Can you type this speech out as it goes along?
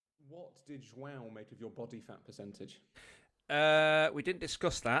What did Joao make of your body fat percentage? We didn't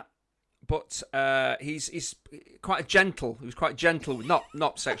discuss that, but he's quite gentle. He was quite gentle,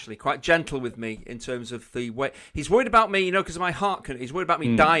 not sexually, quite gentle with me in terms of the way. He's worried about me, because of my heart. He's worried about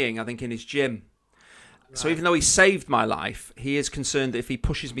me dying, I think, in his gym. Right. So even though he saved my life, he is concerned that if he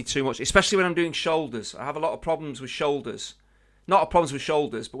pushes me too much, especially when I'm doing shoulders. I have a lot of problems with shoulders. Not problems with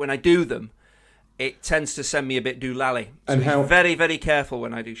shoulders, but when I do them, it tends to send me a bit doolally. So and he's very, very careful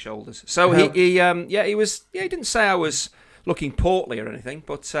when I do shoulders. So he didn't say I was looking portly or anything,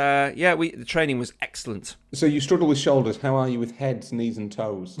 but the training was excellent. So you struggle with shoulders. How are you with heads, knees and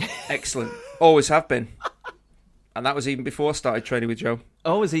toes? Excellent. Always have been. And that was even before I started training with Joe.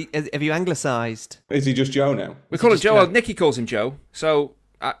 Oh, have you anglicised? Is he just Joe now? We call him Joe. Well, Nicky calls him Joe. So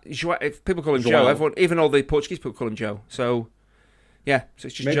if people call him Joe, everyone, even all the Portuguese people call him Joe. So yeah, so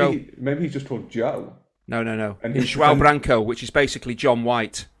it's just Joe. Maybe he's just called Joe. No. And he's João Branco, which is basically John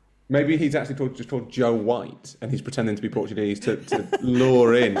White. Maybe he's actually just called Joe White, and he's pretending to be Portuguese to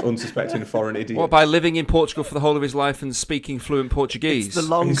lure in unsuspecting foreign idiots. What, by living in Portugal for the whole of his life and speaking fluent Portuguese? It's the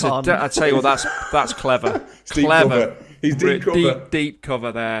long con. I tell you what, that's clever. Clever. He's deep cover. Deep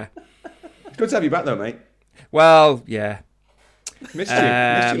cover there. It's good to have you back, though, mate. Well, yeah. Missed you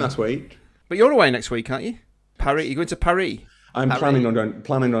last week. But you're away next week, aren't you? Paris. You're going to Paris. I'm planning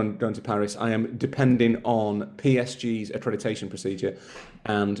on going to Paris. I am depending on PSG's accreditation procedure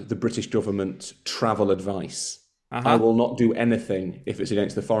and the British government's travel advice. Uh-huh. I will not do anything if it's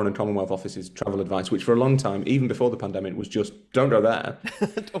against the Foreign and Commonwealth Office's travel advice, which for a long time, even before the pandemic, was just don't go there.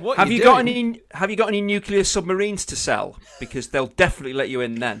 Have you got any nuclear submarines to sell? Because they'll definitely let you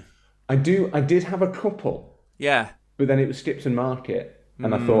in then. I did have a couple. Yeah. But then it was Skipton Market,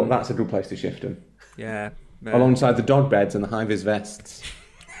 and I thought that's a good place to shift them. Yeah. Alongside the dog beds and the high-vis vests.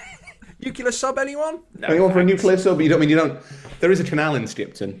 Nuclear sub, anyone? No, anyone for a nuclear sub? You don't. There is a canal in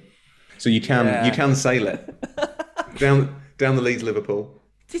Skipton, so you can sail it down the Leeds Liverpool.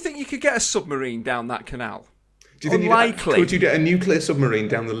 Do you think you could get a submarine down that canal? Do you think unlikely? Could you get a nuclear submarine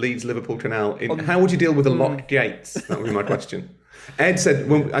down the Leeds Liverpool canal? How would you deal with the locked gates? That would be my question. Ed said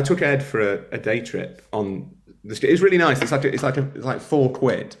when I took Ed for a day trip on the. It's really nice. It's like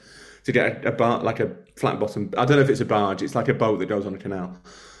 £4 to get a bar, like a flat bottom. I don't know if it's a barge. It's like a boat that goes on a canal,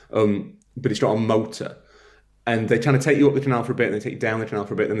 but it's got a motor. And they kind of take you up the canal for a bit, and they take you down the canal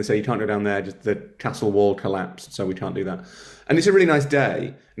for a bit, and they say you can't go down there. Just the castle wall collapsed, so we can't do that. And it's a really nice day,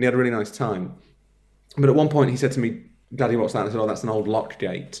 and he had a really nice time. But at one point, he said to me, "Daddy, what's that?" And I said, "Oh, that's an old lock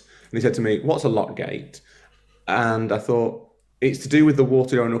gate." And he said to me, "What's a lock gate?" And I thought, it's to do with the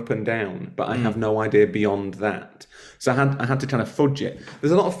water going up and down, but I have no idea beyond that. So I had to kind of fudge it.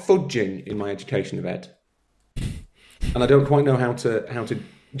 There's a lot of fudging in my education of Ed, and I don't quite know how to.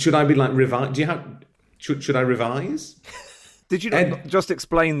 Should I be like revise? Should I revise? Did you just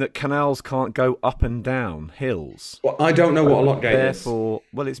explain that canals can't go up and down hills? Well, I don't know what a lock gate is. Therefore,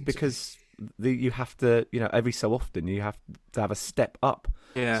 well, it's because you have to, every so often you have to have a step up.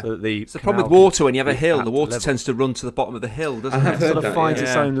 Yeah. So that it's the problem with water when you have a hill. The water tends to run to the bottom of the hill, doesn't it? It sort of finds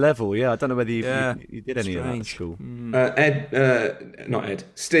its own level. Yeah, I don't know whether you did any of that at school. Not Ed.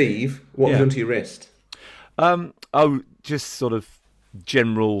 Steve, what have you done to your wrist? Just sort of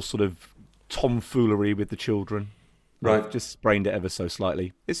general sort of tomfoolery with the children. Right. I've just sprained it ever so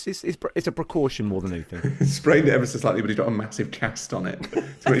slightly. It's a precaution more than anything. Sprained it ever so slightly, but he's got a massive cast on it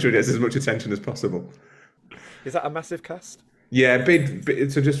to make sure it gets as much attention as possible. Is that a massive cast? Yeah, big.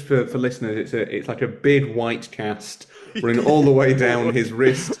 So just for listeners, it's like a big white cast running all the way down his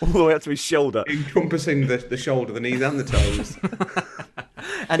wrist, all the way up to his shoulder, encompassing the shoulder, the knees, and the toes.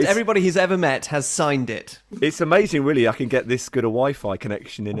 And everybody he's ever met has signed it. It's amazing, really. I can get this good a Wi-Fi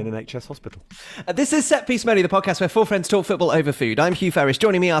connection in an NHS hospital. This is Set Piece Money, the podcast where four friends talk football over food. I'm Hugh Ferris.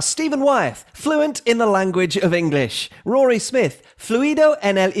 Joining me are Stephen Wyeth, fluent in the language of English; Rory Smith, fluido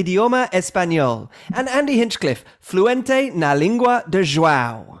en el idioma español; and Andy Hinchcliffe, fluente na lingua de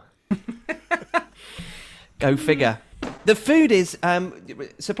João. Go figure. The food is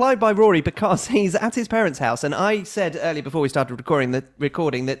supplied by Rory because he's at his parents' house, and I said earlier before we started recording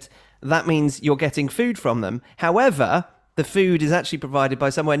that means you're getting food from them. However, the food is actually provided by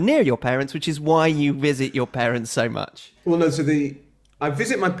somewhere near your parents, which is why you visit your parents so much. Well, no, I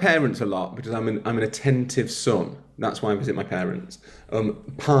visit my parents a lot because I'm an attentive son. That's why I visit my parents.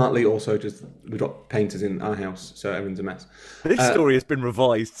 Partly also just we've got painters in our house, so everything's a mess. This story has been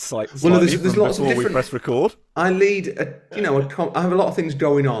revised slightly there's lots of before different. We press record. I lead, I have a lot of things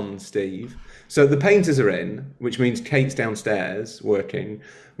going on, Steve. So the painters are in, which means Kate's downstairs working,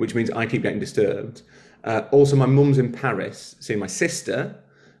 which means I keep getting disturbed. Also, my mum's in Paris seeing my sister,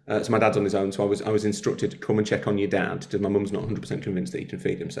 So my dad's on his own, so I was instructed to come and check on your dad because my mum's not 100% convinced that he can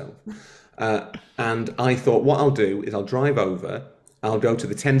feed himself. And I thought, what I'll do is I'll drive over, I'll go to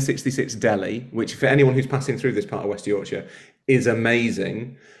the 1066 Deli, which for anyone who's passing through this part of West Yorkshire is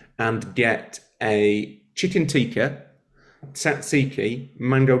amazing, and get a chicken tikka, tzatziki,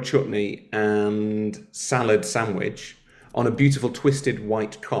 mango chutney, and salad sandwich on a beautiful twisted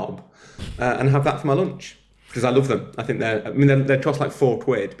white cob, and have that for my lunch. Because I love them. I think they cost like £4,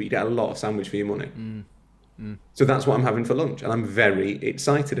 but you get a lot of sandwich for your money. So that's what I'm having for lunch, and I'm very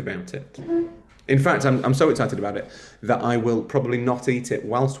excited about it. In fact, I'm so excited about it that I will probably not eat it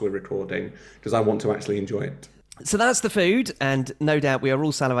whilst we're recording because I want to actually enjoy it. So that's the food, and no doubt we are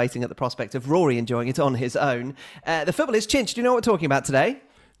all salivating at the prospect of Rory enjoying it on his own. The football is Chinch. Do you know what we're talking about today?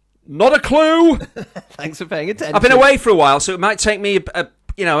 Not a clue. Thanks for paying attention. I've been away for a while, so it might take me a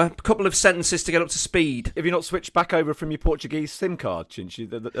couple of sentences to get up to speed. Have you not switched back over from your Portuguese SIM card, Chinch?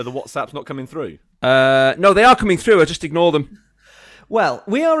 Are the WhatsApps not coming through? No, they are coming through. I just ignore them. Well,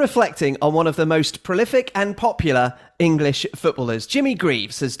 we are reflecting on one of the most prolific and popular English footballers. Jimmy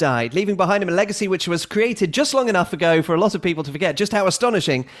Greaves has died, leaving behind him a legacy which was created just long enough ago for a lot of people to forget just how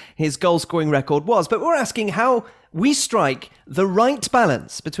astonishing his goal-scoring record was. But we're asking how we strike the right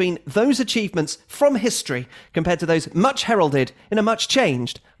balance between those achievements from history compared to those much heralded in a much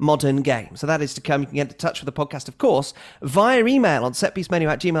changed modern game. So that is to come. You can get in touch with the podcast, of course, via email on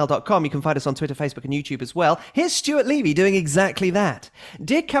setpiecemenu@gmail.com. You can find us on Twitter, Facebook and YouTube as well. Here's Stuart Levy doing exactly that.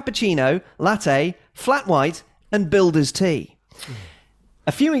 Dear cappuccino, latte, flat white and builder's tea.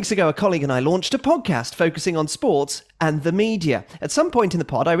 A few weeks ago, a colleague and I launched a podcast focusing on sports and the media. At some point in the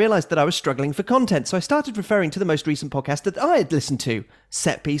pod, I realised that I was struggling for content, so I started referring to the most recent podcast that I had listened to,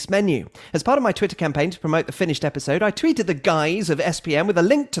 Set Piece Menu. As part of my Twitter campaign to promote the finished episode, I tweeted the guys of SPM with a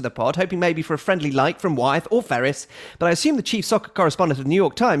link to the pod, hoping maybe for a friendly like from Wyeth or Ferris, but I assume the chief soccer correspondent of the New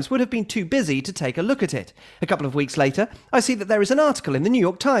York Times would have been too busy to take a look at it. A couple of weeks later, I see that there is an article in the New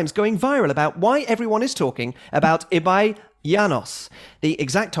York Times going viral about why everyone is talking about Ibai Llanos, the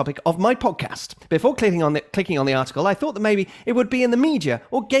exact topic of my podcast. Before clicking on the article, I thought that maybe it would be in the media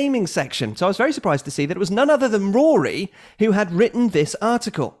or gaming section, so I was very surprised to see that it was none other than Rory who had written this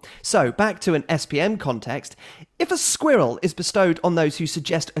article. So, back to an SPM context, if a squirrel is bestowed on those who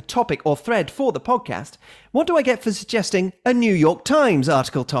suggest a topic or thread for the podcast, what do I get for suggesting a New York Times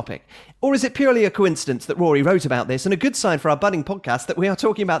article topic? Or is it purely a coincidence that Rory wrote about this and a good sign for our budding podcast that we are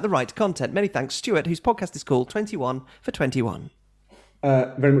talking about the right content? Many thanks, Stuart, whose podcast is called 21 for 21.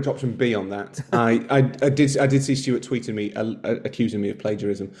 Very much option B on that. I did see Stuart tweeting me, accusing me of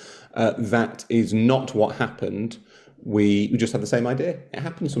plagiarism. That is not what happened. We just had the same idea. It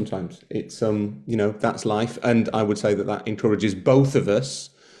happens sometimes. It's that's life, and I would say that encourages both of us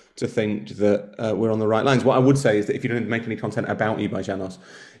to think that we're on the right lines. What I would say is that if you don't make any content about Ibai Llanos,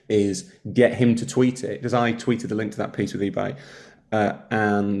 is get him to tweet it, because I tweeted the link to that piece with Ibai,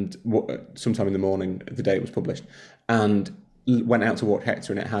 and sometime in the morning, the day it was published, and went out to walk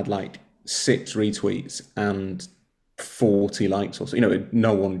Hector, and it had like 6 retweets and 40 likes or so.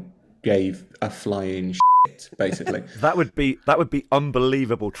 No one gave a flying shit, basically. That would be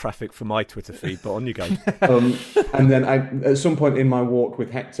unbelievable traffic for my Twitter feed, but on you go. And then at some point in my walk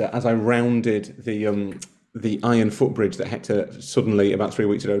with Hector, as I rounded the iron footbridge that Hector suddenly, about 3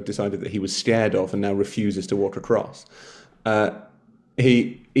 weeks ago, decided that he was scared of and now refuses to walk across,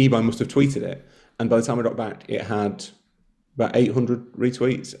 Ibai must have tweeted it, and by the time I got back, it had about 800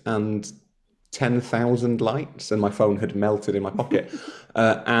 retweets and 10,000 likes, and my phone had melted in my pocket.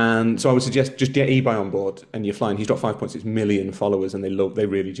 And so I would suggest just get Ibai on board, and you're flying. He's got 5.6 million followers, and they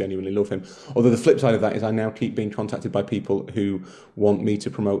really genuinely love him. Although the flip side of that is I now keep being contacted by people who want me to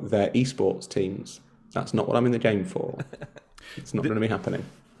promote their esports teams. That's not what I'm in the game for. It's not going to be happening.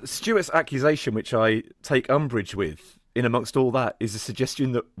 Stuart's accusation, which I take umbrage with, in amongst all that, is a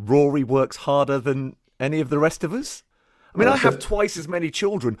suggestion that Rory works harder than any of the rest of us. I mean, I have twice as many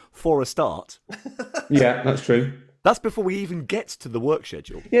children for a start. Yeah, that's true. That's before we even get to the work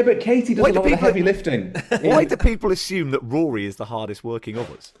schedule. Yeah, but Katie does a lot of the heavy lifting. Why do people assume that Rory is the hardest working of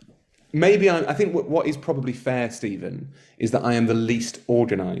us? Maybe I think what is probably fair, Stephen, is that I am the least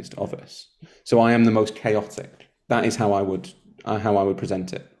organised of us. So I am the most chaotic. That is how I would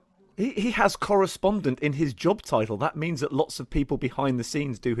present it. He has correspondent in his job title. That means that lots of people behind the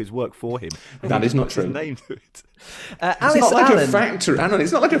scenes do his work for him. That is not true. Name to it. It's not like a factory. Hang on,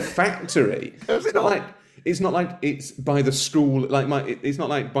 it's not like a factory. It's not like it's not like it's by the school. It's not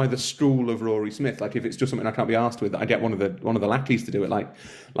like by the school of Rory Smith. Like if it's just something I can't be asked with, I get one of the lackeys to do it. Like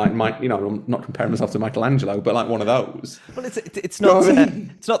Mike. I'm not comparing myself to Michelangelo, but like one of those. Well, it's not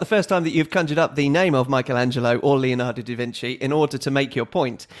it's not the first time that you've conjured up the name of Michelangelo or Leonardo da Vinci in order to make your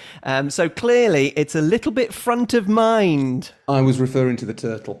point. So clearly, it's a little bit front of mind. I was referring to the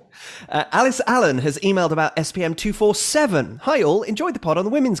turtle. Alice Allen has emailed about SPM 247. Hi all, enjoyed the pod on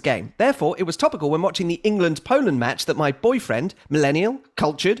the women's game. Therefore, it was topical when watching the England-Poland match that my boyfriend, millennial,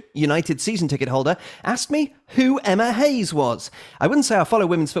 cultured, United season ticket holder, asked me who Emma Hayes was. I wouldn't say I follow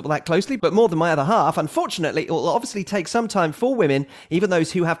women's football that closely, but more than my other half. Unfortunately, it will obviously take some time for women, even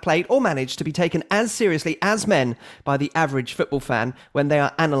those who have played or managed, to be taken as seriously as men by the average football fan when they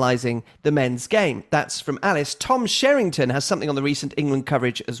are analysing the men's game. That's from Alice. Tom Sherrington has something on the recent England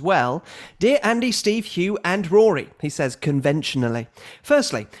coverage as well. Dear Andy, Steve, Hugh and Rory, he says conventionally.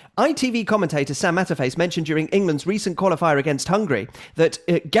 Firstly, ITV commentator Sam Matterface mentioned during England's recent qualifier against Hungary that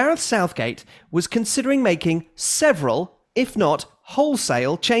Gareth Southgate was considering making several, if not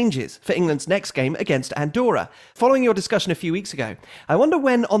wholesale, changes for England's next game against Andorra. Following your discussion a few weeks ago, I wonder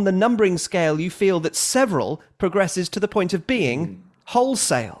when on the numbering scale you feel that several progresses to the point of being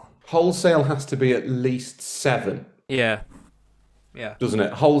wholesale. Wholesale has to be at least 7. Yeah. Doesn't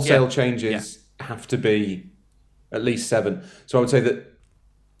it? Wholesale changes have to be at least 7. So I would say that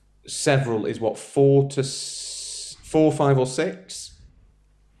several is what, 4, 5 or 6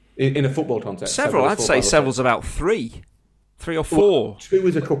 in a football context. Several, I'd say several's about 3 or 4. Well, 2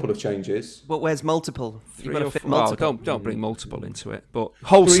 is a couple of changes. But where's multiple? You've got to fit multiple. multiple. Don't bring multiple into it. But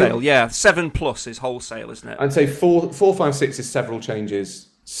wholesale, 7 plus is wholesale, isn't it? I'd say 4, 5, 6 is several changes.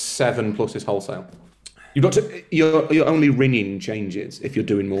 7 plus is wholesale. You've got to. You're only ringing changes if you're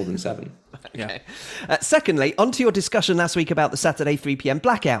doing more than 7. Okay. Secondly, on to your discussion last week about the Saturday 3 p.m.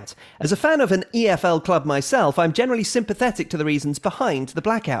 blackout. As a fan of an EFL club myself, I'm generally sympathetic to the reasons behind the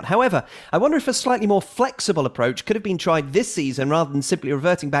blackout. However, I wonder if a slightly more flexible approach could have been tried this season rather than simply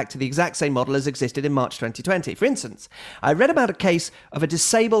reverting back to the exact same model as existed in March 2020. For instance, I read about a case of a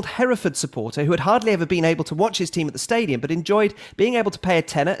disabled Hereford supporter who had hardly ever been able to watch his team at the stadium but enjoyed being able to pay a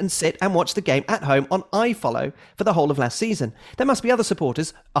tenner and sit and watch the game at home on iFollow for the whole of last season. There must be other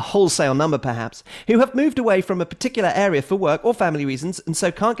supporters, a wholesale number perhaps, who have moved away from a particular area for work or family reasons and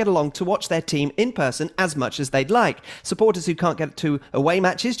so can't get along to watch their team in person as much as they'd like. Supporters who can't get to away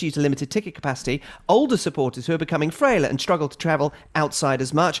matches due to limited ticket capacity, older supporters who are becoming frailer and struggle to travel outside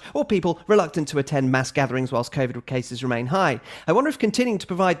as much, or people reluctant to attend mass gatherings whilst COVID cases remain high. I wonder if continuing to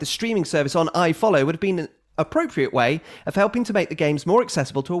provide the streaming service on iFollow would have been an appropriate way of helping to make the games more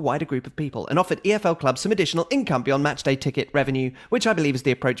accessible to a wider group of people and offered EFL clubs some additional income beyond matchday ticket revenue, which I believe is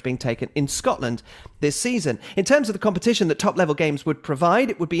the approach being taken in Scotland this season. In terms of the competition that top-level games would provide,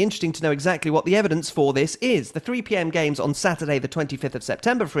 it would be interesting to know exactly what the evidence for this is. The 3 p.m. games on Saturday the 25th of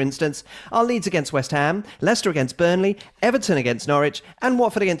September, for instance, are Leeds against West Ham, Leicester against Burnley, Everton against Norwich, and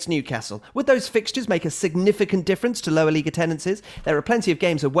Watford against Newcastle. Would those fixtures make a significant difference to lower league attendances? There are plenty of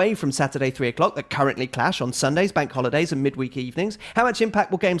games away from Saturday 3 o'clock that currently clash on Sundays, bank holidays and midweek evenings. How much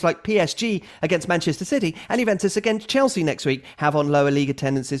impact will games like PSG against Manchester City and Juventus against Chelsea next week have on lower league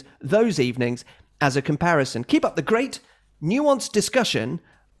attendances those evenings as a comparison? Keep up the great nuanced discussion.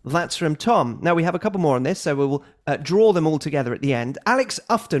 That's from Tom. Now we have a couple more on this, so we will draw them all together at the end. Alex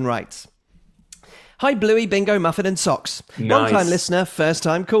Ufton writes, Hi Bluey, Bingo, Muffin and Socks. Nice. Long-time listener,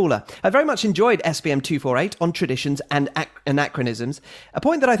 first-time caller. I very much enjoyed SPM 248 on traditions and anachronisms. A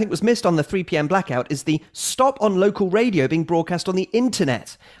point that I think was missed on the 3 p.m. blackout is the stop on local radio being broadcast on the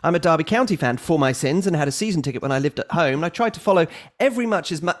internet. I'm a Derby County fan for my sins and had a season ticket when I lived at home, and I tried to follow every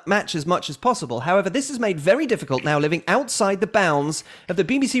match as much as possible. However, this is made very difficult now living outside the bounds of the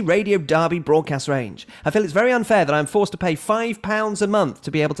BBC Radio Derby broadcast range. I feel it's very unfair that I'm forced to pay £5 a month to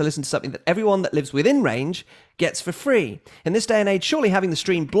be able to listen to something that everyone that lives within range gets for free. In this day and age, surely having the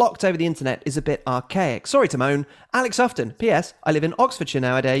stream blocked over the internet is a bit archaic. Sorry to moan. Alex Ufton. P.S. I live in Oxfordshire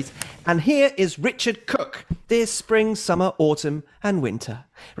nowadays. And here is Richard Cook. This spring, summer, autumn and winter.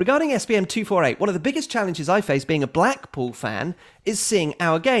 Regarding SPM 248, one of the biggest challenges I face being a Blackpool fan is seeing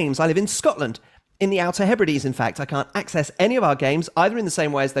our games. I live in Scotland. In the Outer Hebrides, in fact, I can't access any of our games, either in the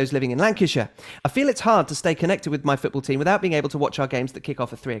same way as those living in Lancashire. I feel it's hard to stay connected with my football team without being able to watch our games that kick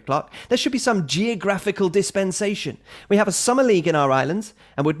off at 3 o'clock. There should be some geographical dispensation. We have a summer league in our islands,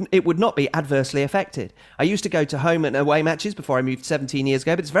 and it would not be adversely affected. I used to go to home and away matches before I moved 17 years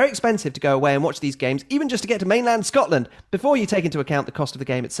ago, but it's very expensive to go away and watch these games, even just to get to mainland Scotland, before you take into account the cost of the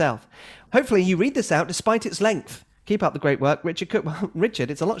game itself. Hopefully you read this out despite its length. Keep up the great work, Richard Cook. Well,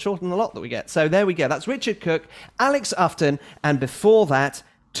 Richard, it's a lot shorter than a lot that we get. So there we go. That's Richard Cook, Alex Ufton, and before that,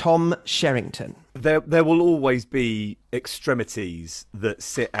 Tom Sherrington. There will always be extremities that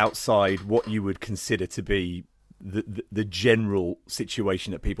sit outside what you would consider to be the general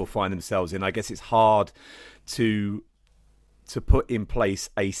situation that people find themselves in. I guess it's hard to put in place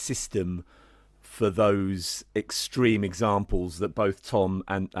a system for those extreme examples that both Tom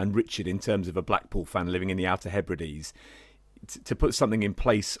and Richard, in terms of a Blackpool fan living in the Outer Hebrides, to put something in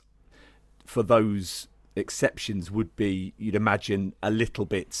place for those exceptions would be, you'd imagine, a little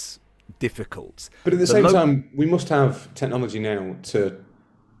bit difficult. But at the same time, we must have technology now to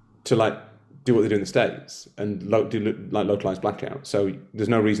like do what they do in the States and do like localized blackout. So there's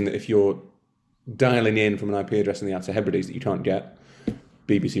no reason that if you're dialing in from an IP address in the Outer Hebrides that you can't get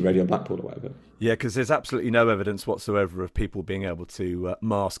BBC Radio Blackpool or whatever. Yeah, because there's absolutely no evidence whatsoever of people being able to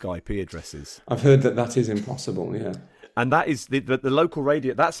mask IP addresses. I've heard that is impossible, yeah. And that is the local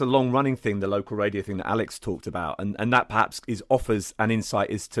radio. That's a long-running thing, the local radio thing that Alex talked about. And that perhaps offers an insight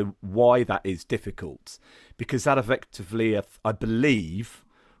as to why that is difficult. Because that effectively, I believe,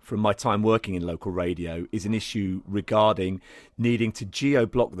 from my time working in local radio, is an issue regarding needing to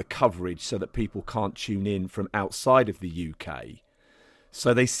geo-block the coverage so that people can't tune in from outside of the UK.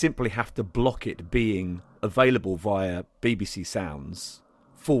 So they simply have to block it being available via BBC Sounds,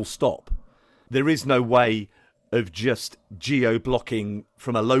 full stop. There is no way of just geo-blocking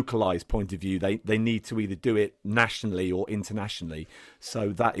from a localised point of view. They need to either do it nationally or internationally. So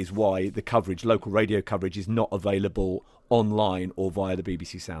that is why the coverage, local radio coverage, is not available online or via the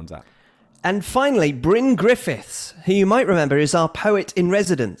BBC Sounds app. And finally, Bryn Griffiths, who you might remember is our poet in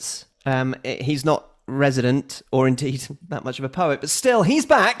residence. He's not resident or indeed that much of a poet, but still, he's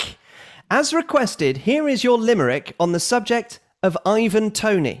back. As requested, here is your limerick on the subject of Ivan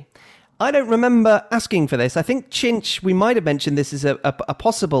Toney. I don't remember asking for this. I think, Chinch, we might have mentioned this as a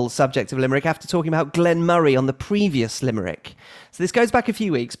possible subject of limerick after talking about Glenn Murray on the previous limerick. So this goes back a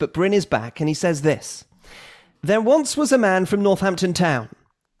few weeks, but Bryn is back, and he says this. There once was a man from Northampton Town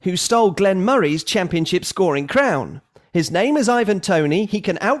who stole Glenn Murray's championship scoring crown. His name is Ivan Toney, he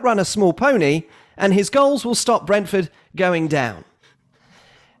can outrun a small pony, and his goals will stop Brentford going down.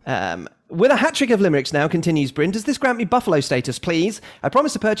 With a hat-trick of limericks now, continues Bryn, does this grant me Buffalo status, please? I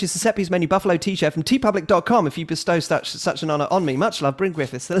promise to purchase a Set Piece Menu Buffalo t-shirt from tpublic.com if you bestow such an honour on me. Much love, Bryn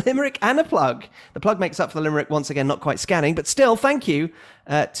Griffiths. The limerick and a plug. The plug makes up for the limerick, once again, not quite scanning, but still, thank you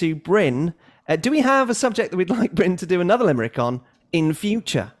to Bryn. Do we have a subject that we'd like Bryn to do another limerick on in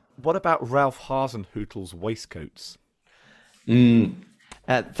future? What about Ralph Hasenhüttl's waistcoats?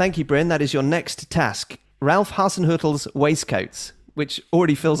 Thank you, Bryn. That is your next task. Ralph Hasenhüttl's waistcoats, which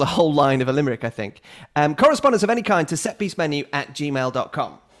already fills a whole line of a limerick, I think. Correspondence of any kind to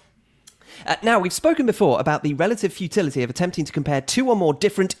setpiecemenu@gmail.com. Now, we've spoken before about the relative futility of attempting to compare two or more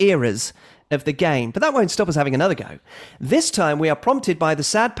different eras of the game, but that won't stop us having another go. This time, we are prompted by the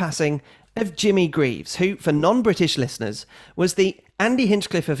sad passing of Jimmy Greaves, who, for non-British listeners, was the Andy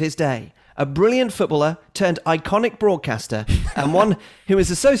Hinchcliffe of his day. A brilliant footballer turned iconic broadcaster, and one who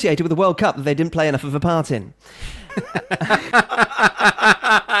is associated with the World Cup that they didn't play enough of a part in.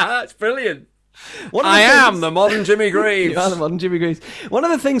 That's brilliant. I am the modern Jimmy Greaves. You are the modern Jimmy Greaves. One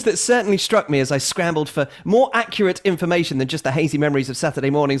of the things that certainly struck me as I scrambled for more accurate information than just the hazy memories of Saturday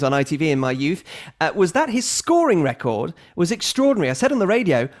mornings on ITV in my youth was that his scoring record was extraordinary. I said on the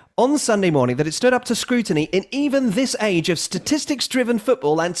radio on Sunday morning that it stood up to scrutiny in even this age of statistics-driven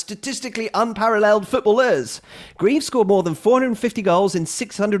football and statistically unparalleled footballers. Greaves scored more than 450 goals in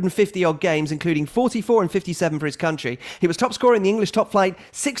 650-odd games, including 44 and 57 for his country. He was top scorer in the English top flight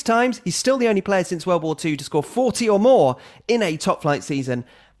 6 times. He's still the only player since World War II to score 40 or more in a top flight season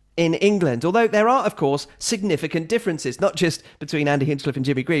in England. Although there are, of course, significant differences, not just between Andy Hinchcliffe and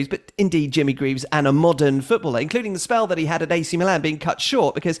Jimmy Greaves, but indeed Jimmy Greaves and a modern footballer, including the spell that he had at AC Milan being cut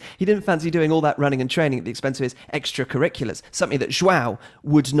short because he didn't fancy doing all that running and training at the expense of his extracurriculars, something that João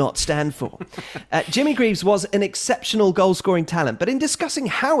would not stand for. Jimmy Greaves was an exceptional goal-scoring talent, but in discussing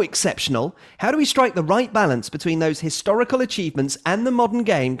how exceptional, how do we strike the right balance between those historical achievements and the modern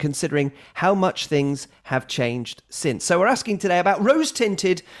game, considering how much things have changed since? So we're asking today about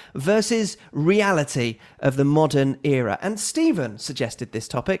rose-tinted versus reality of the modern era. And Stephen suggested this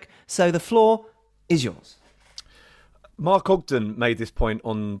topic, so the floor is yours. Mark Ogden made this point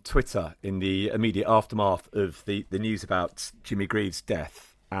on Twitter in the immediate aftermath of the news about Jimmy Greaves'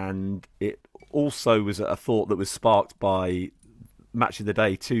 death, and it also was a thought that was sparked by Match of the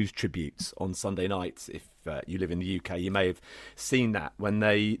Day 2's tributes on Sunday nights. If you live in the UK, you may have seen that when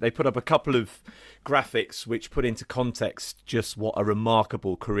they put up a couple of graphics which put into context just what a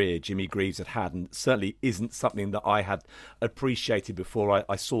remarkable career Jimmy Greaves had, and certainly isn't something that I had appreciated before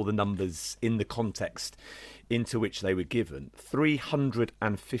I saw the numbers in the context into which they were given.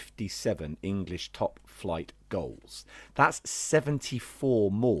 357 English top flight goals. That's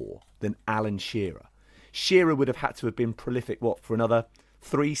 74 more than Alan Shearer. Shearer would have had to have been prolific, for another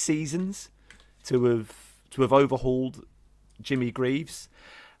 3 seasons to have overhauled Jimmy Greaves.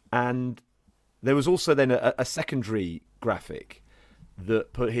 And there was also then a secondary graphic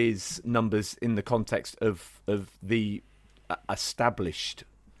that put his numbers in the context of the established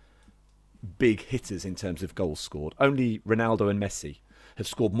big hitters in terms of goals scored. Only Ronaldo and Messi have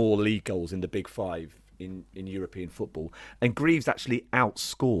scored more league goals in the Big Five in European football. And Greaves actually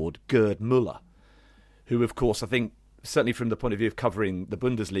outscored Gerd Müller, who, of course, I think, certainly from the point of view of covering the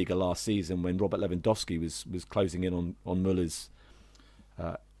Bundesliga last season when Robert Lewandowski was closing in on Müller's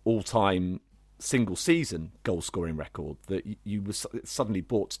all-time single-season goal-scoring record, that you were suddenly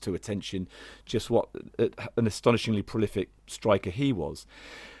brought to attention just what an astonishingly prolific striker he was.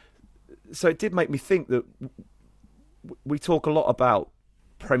 So it did make me think that we talk a lot about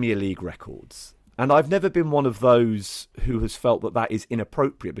Premier League records, and I've never been one of those who has felt that is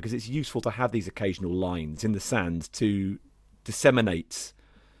inappropriate, because it's useful to have these occasional lines in the sand to disseminate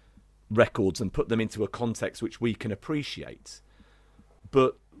records and put them into a context which we can appreciate.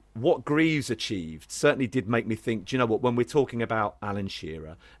 But what Greaves achieved certainly did make me think, do you know what, when we're talking about Alan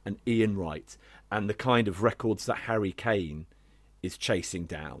Shearer and Ian Wright and the kind of records that Harry Kane is chasing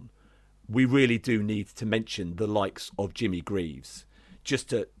down, we really do need to mention the likes of Jimmy Greaves, just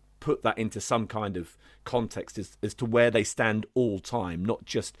to put that into some kind of context as to where they stand all time, not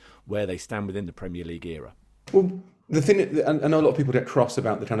just where they stand within the Premier League era. Well, the thing, I know a lot of people get cross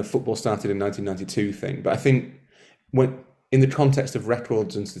about the kind of football started in 1992 thing, but I think when in the context of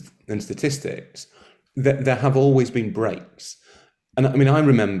records and statistics, there have always been breaks. And I mean, I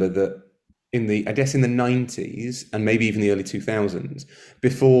remember that in the 90s and maybe even the early 2000s,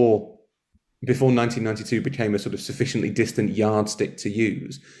 before 1992 became a sort of sufficiently distant yardstick to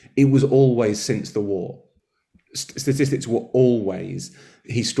use, it was always since the war. Statistics were always,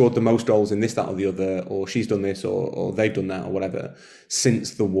 he scored the most goals in this, that or the other, or she's done this, or they've done that, or whatever,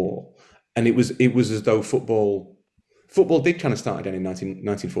 since the war. And it was as though football did kind of start again in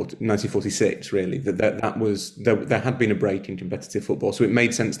 1946, really. There had been a break in competitive football, so it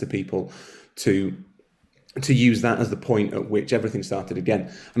made sense to people to use that as the point at which everything started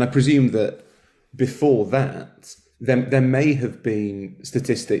again. And I presume that before that, there may have been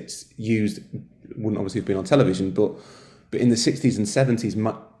statistics used, wouldn't obviously have been on television, but in the 60s and 70s,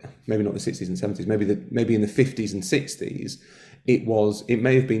 maybe not the 60s and 70s, maybe in the 50s and 60s, it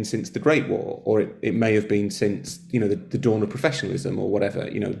may have been since the Great War, or it may have been since, the dawn of professionalism or whatever,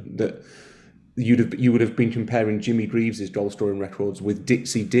 that you would have been comparing Jimmy Greaves' goal scoring records with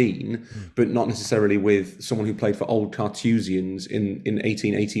Dixie Dean, but not necessarily with someone who played for Old Carthusians in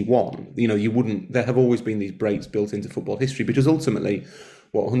 1881. You wouldn't. There have always been these breaks built into football history, because ultimately,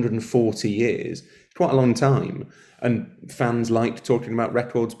 140 years, quite a long time, and fans like talking about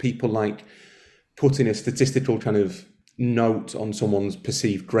records. People like putting a statistical kind of note on someone's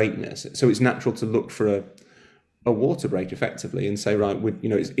perceived greatness. So it's natural to look for a water break, effectively, and say, right,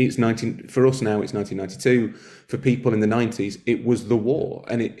 it's 19 for us now. It's 1992. For people in the 90s, it was the war,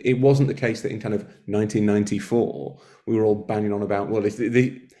 and it wasn't the case that in kind of 1994 we were all banging on about, well,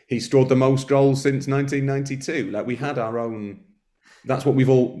 he scored the most goals since 1992. Like, we had our own. That's what we've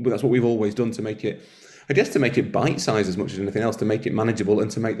always done to make it, I guess, to make it bite-sized as much as anything else, to make it manageable and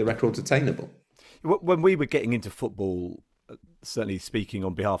to make the records attainable. When we were getting into football, certainly speaking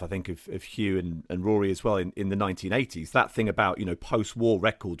on behalf, I think, of Hugh and Rory as well, in the 1980s, that thing about, post-war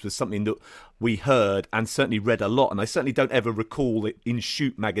records was something that we heard and certainly read a lot. And I certainly don't ever recall that in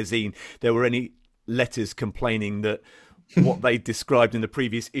Shoot magazine there were any letters complaining that what they described in the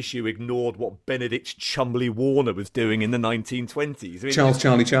previous issue ignored what Benedict Chumley Warner was doing in the 1920s. I mean,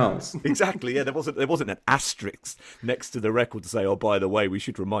 Charles. Exactly, yeah. There wasn't an asterisk next to the record to say, oh, by the way, we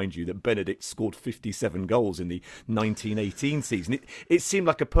should remind you that Benedict scored 57 goals in the 1918 season. It seemed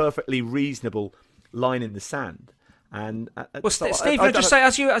like a perfectly reasonable line in the sand. And Steve, I'd just say,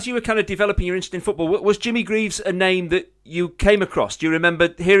 as you were kind of developing your interest in football, was Jimmy Greaves a name that you came across? Do you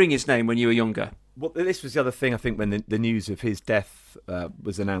remember hearing his name when you were younger? Well, this was the other thing, I think, when the news of his death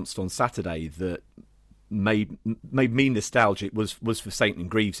was announced on Saturday, that made me nostalgic was for Saint and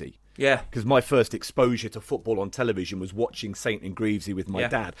Greavesy. Yeah. Because my first exposure to football on television was watching Saint and Greavesy with my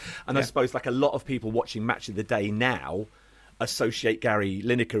dad. And I suppose, like a lot of people watching Match of the Day now, associate Gary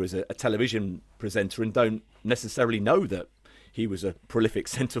Lineker as a television presenter and don't necessarily know that he was a prolific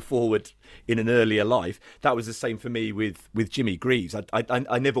centre-forward in an earlier life. That was the same for me with Jimmy Greaves.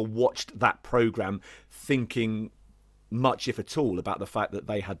 I never watched that programme thinking much, if at all, about the fact that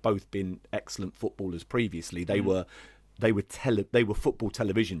they had both been excellent footballers previously. They were football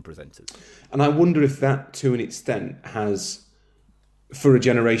television presenters. And I wonder if that, to an extent, has, for a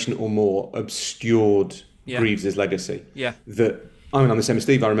generation or more, obscured Greaves' legacy. Yeah. I'm the same as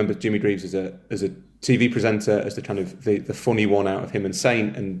Steve. I remember Jimmy Greaves as a TV presenter, as the kind of the funny one out of him and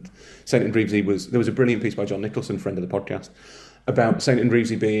Saint and Greavesy. There was a brilliant piece by John Nicholson, friend of the podcast, about Saint and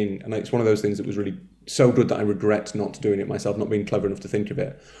Greavesy being, and it's one of those things that was really so good that I regret not doing it myself, not being clever enough to think of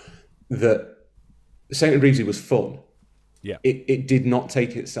it, that Saint and Greavesy was fun. Yeah. It did not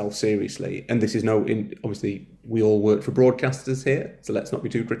take itself seriously. And this is obviously we all work for broadcasters here, so let's not be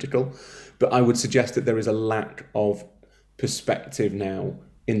too critical. But I would suggest that there is a lack of perspective now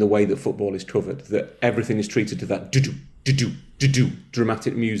in the way that football is covered, that everything is treated to that do-do, do-do, do-do,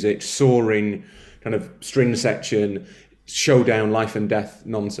 dramatic music, soaring, kind of string section, showdown, life and death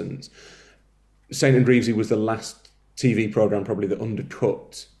nonsense. Saint and Greavesy was the last TV programme probably that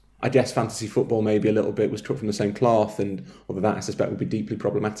undercut, I guess, fantasy football maybe a little bit, was cut from the same cloth, and although that I suspect would be deeply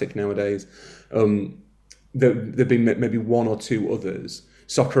problematic nowadays. There've been maybe one or two others.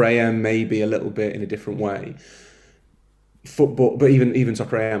 Soccer AM maybe a little bit in a different way. Football, but even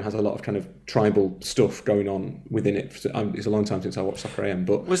Soccer AM has a lot of kind of tribal stuff going on within it. It's a long time since I watched Soccer AM,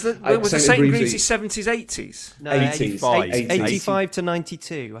 but was the St. Greavesy 70s, 80s? No, 80s. 85 to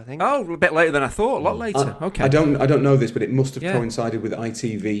 92, I think. Oh, a bit later than I thought. A lot later. Okay. I don't know this, but it must have coincided with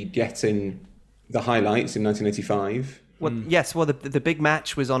ITV getting the highlights in 1985. Well, yes. Well, the big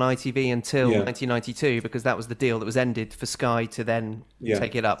match was on ITV until 1992 because that was the deal that was ended for Sky to then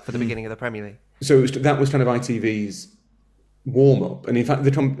take it up for the beginning of the Premier League. So that was kind of ITV's warm-up, and in fact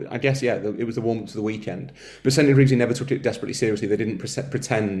I guess it was the warm-up to the weekend, but St. Greavesy never took it desperately seriously. They didn't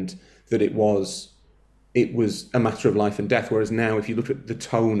pretend that it was a matter of life and death, whereas now if you look at the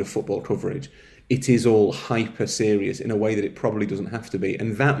tone of football coverage, it is all hyper serious in a way that it probably doesn't have to be,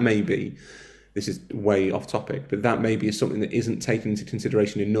 and that maybe, this is way off topic, but that maybe is something that isn't taken into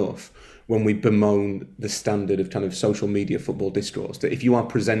consideration enough when we bemoan the standard of kind of social media football discourse, that if you are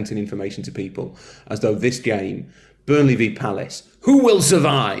presenting information to people as though this game, Burnley v Palace, who will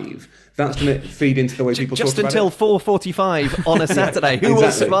survive? That's going to feed into the way people talk about it. Just until 4:45 on a Saturday. Who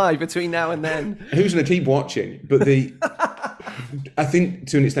will survive between now and then? Who's going to keep watching? But I think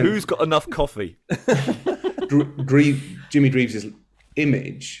to an extent, who's got enough coffee? Jimmy Greaves'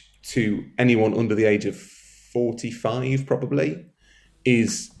 image to anyone under the age of 45 probably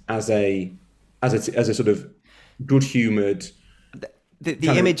is as a sort of good-humoured.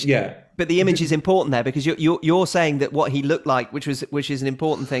 The image, but the image is important there because you're saying that what he looked like, which is an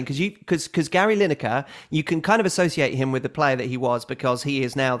important thing, because Gary Lineker, you can kind of associate him with the player that he was because he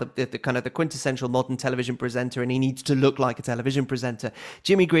is now the kind of the quintessential modern television presenter, and he needs to look like a television presenter.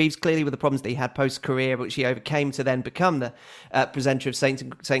 Jimmy Greaves, clearly with the problems that he had post-career, which he overcame to then become the presenter of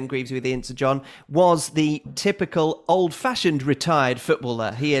Saint Greaves with Ian St John, was the typical old-fashioned retired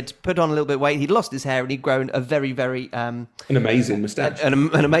footballer. He had put on a little bit of weight, he'd lost his hair, and he'd grown a very, very an amazing moustache. An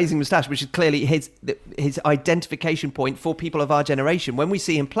amazing moustache, which is clearly his identification point for people of our generation. When we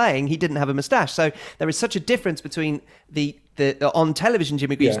see him playing, he didn't have a moustache. So there is such a difference between the on television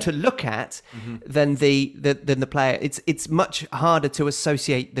Jimmy Greaves to look at than the player. It's much harder to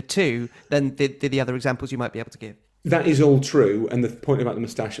associate the two than the other examples you might be able to give. That is all true, and the point about the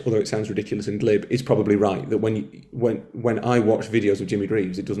moustache, although it sounds ridiculous and glib, is probably right. That when I watch videos of Jimmy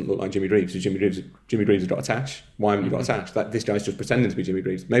Greaves, it doesn't look like Jimmy Greaves. Jimmy Greaves has got a tash. Why haven't you got a tash? This guy's just pretending to be Jimmy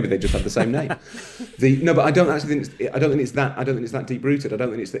Greaves. Maybe they just have the same name. But I don't actually think I don't think it's that deep rooted. I don't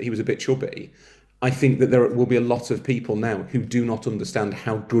think it's that he was a bit chubby. I think that there will be a lot of people now who do not understand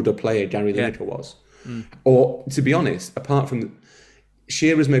how good a player Gary Lineker was, or to be honest, apart from.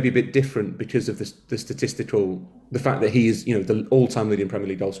 Shearer's maybe a bit different because of the statistical, the fact that he is, the all-time leading Premier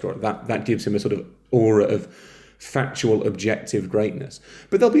League goal scorer. That gives him a sort of aura of factual, objective greatness.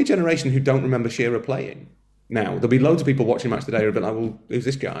 But there'll be a generation who don't remember Shearer playing. Now there'll be loads of people watching Match Today who are a bit like, well, who's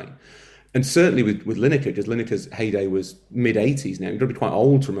this guy? And certainly with Lineker, because Lineker's heyday was mid-80s now. You've got to be quite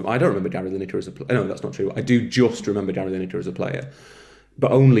old to remember. I don't remember Gary Lineker as a player. No, that's not true. I do just remember Gary Lineker as a player,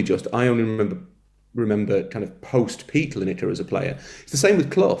 but only just. I only remember kind of post-peak Lineker as a player. It's the same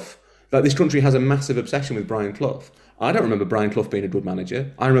with Clough. Like, this country has a massive obsession with Brian Clough. I don't remember Brian Clough being a good manager.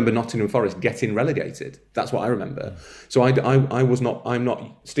 I remember Nottingham Forest getting relegated. That's what I remember. So I'm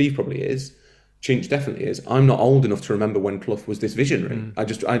not, Steve probably is, Chinch definitely is. I'm not old enough to remember when Clough was this visionary.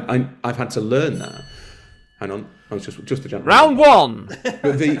 I've had to learn that. Hang on, I was just a gentleman. Round one.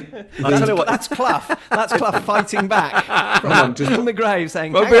 But That's Clough. That's Clough fighting back from the grave,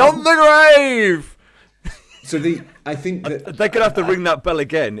 saying, We'll "Hang be on." on the grave. So I think that They're going to have to ring that bell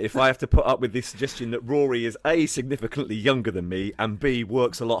again if I have to put up with this suggestion that Rory is A, significantly younger than me, and B,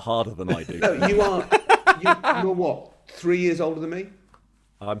 works a lot harder than I do. no, you're what, 3 years older than me?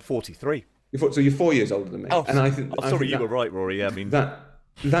 I'm 43. So you're 4 years older than me. Oh, and I think, sorry, you that, were right, Rory. I mean,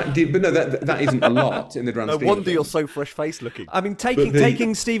 that did, but no, that isn't a lot in the grand no scheme. wonder you're so fresh-faced looking. I mean,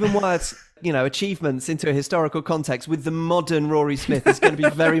 taking Stephen Wyatt's achievements into a historical context with the modern Rory Smith is going to be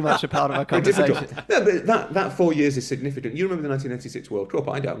very much a part of our conversation. Difficult. No, but that 4 years is significant. You remember the 1986 World Cup?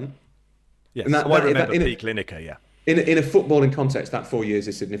 I don't. Yes, And I remember Peak Lineker, yeah. In a footballing context, that 4 years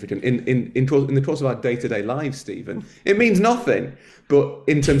is significant. In the course of our day-to-day lives, Stephen, it means nothing. But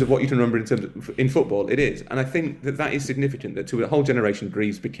in terms of what you can remember in football, it is. And I think that is significant, that to a whole generation,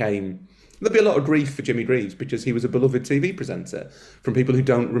 Greaves became... There'll be a lot of grief for Jimmy Greaves because he was a beloved TV presenter from people who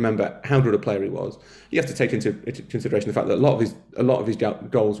don't remember how good a player he was. You have to take into consideration the fact that a lot of his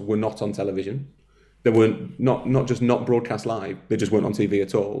goals were not on television. They weren't not just not broadcast live. They just weren't on TV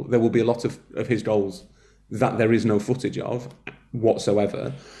at all. There will be a lot of his goals that there is no footage of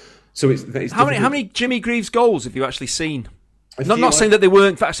whatsoever. So it's How many Jimmy Greaves goals have you actually seen? Not saying that they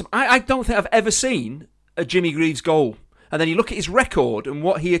weren't. In fact, I don't think I've ever seen a Jimmy Greaves goal. And then you look at his record and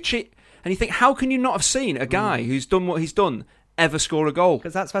what he achieved, and you think, how can you not have seen a guy who's done what he's done ever score a goal?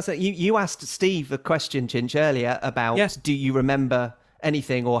 Because that's fascinating. You asked Steve a question, Chinch, earlier about do you remember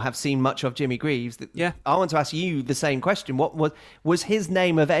anything or have seen much of Jimmy Greaves? Yeah. I want to ask you the same question. What was his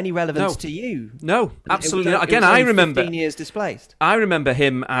name of any relevance to you? No, absolutely not. Again, I remember 15 years displaced. I remember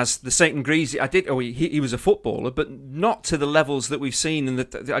him as the St. Greaves. He was a footballer, but not to the levels that we've seen. And the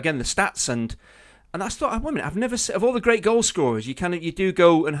stats and I thought, wait a minute, I've never seen, of all the great goal scorers, you do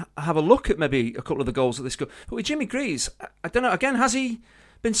go and have a look at maybe a couple of the goals that they score. But with Jimmy Greaves, I don't know. Again, has he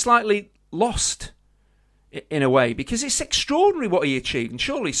been slightly lost in a way? Because it's extraordinary what he achieved. And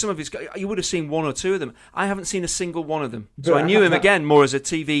surely some of his, you would have seen one or two of them. I haven't seen a single one of them. So I knew him again more as a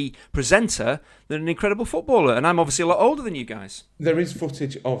TV presenter than an incredible footballer. And I'm obviously a lot older than you guys. There is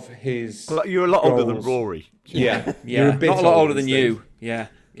footage of his. Well, you're a lot older than Rory. Yeah, yeah, not a lot older than you. Yeah.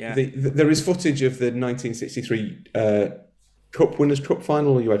 Yeah. There is footage of the 1963 Cup Winners' Cup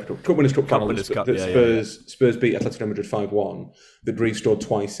final or UEFA Cup Winners' Cup final that Spurs beat Atletico Madrid 5-1 that Greaves scored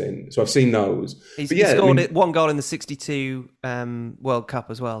twice in. So I've seen those. He scored one goal in the 62 World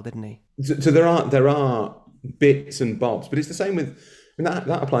Cup as well, didn't he? So there are bits and bobs, but it's the same with... that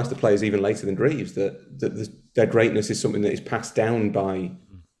applies to players even later than Greaves, that their greatness is something that is passed down by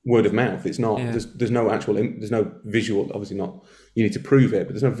word of mouth. It's not... Yeah. There's no visual... Obviously not... You need to prove it, but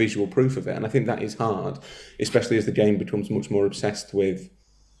there's no visual proof of it, and I think that is hard, especially as the game becomes much more obsessed with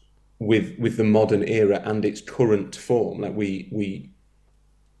the modern era and its current form. Like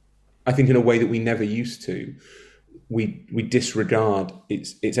I think in a way that we never used to, we disregard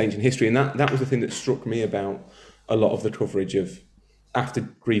its ancient history, and that was the thing that struck me about a lot of the coverage of after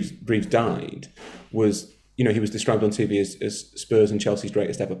Greaves died was. He was described on TV as Spurs and Chelsea's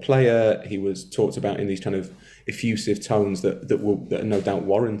greatest ever player. He was talked about in these kind of effusive tones that are no doubt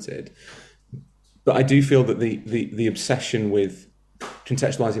warranted. But I do feel that the obsession with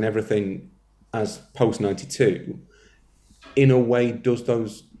contextualising everything as post '92, in a way, does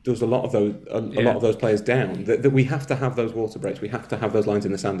a lot of those players down. That we have to have those water breaks. We have to have those lines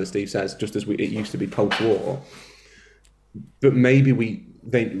in the sand, as Steve says, just as it used to be post-war. But maybe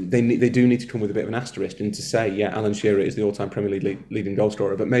they do need to come with a bit of an asterisk and to say, Alan Shearer is the all-time Premier League leading goal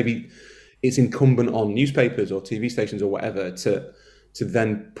scorer, but maybe it's incumbent on newspapers or TV stations or whatever to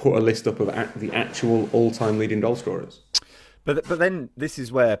then put a list up of the actual all-time leading goal scorers. But then this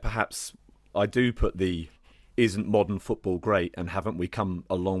is where perhaps I do put the isn't modern football great and haven't we come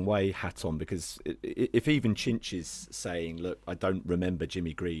a long way hat on, because if even Chinch is saying, look, I don't remember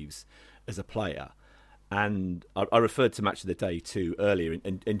Jimmy Greaves as a player. And I referred to Match of the Day too earlier,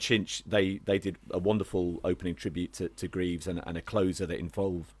 and Chinch they did a wonderful opening tribute to Greaves and a closer that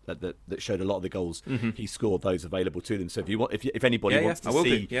involved that showed a lot of the goals he scored, those available to them. So if anybody wants to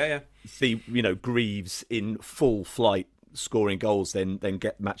see Greaves in full flight scoring goals, then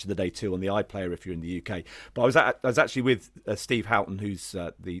get Match of the Day 2 on the iPlayer if you're in the UK. But I was actually with Steve Houghton, who's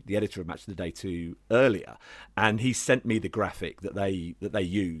the editor of Match of the Day 2 earlier, and he sent me the graphic that they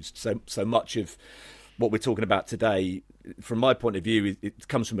used. So much of what we're talking about today, from my point of view, it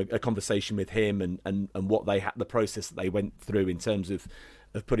comes from a conversation with him and what they had, the process that they went through in terms of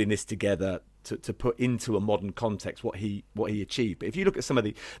putting this together to put into a modern context what he achieved. But if you look at some of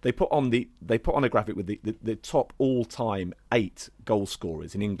they put on a graphic with the top all-time 8 goal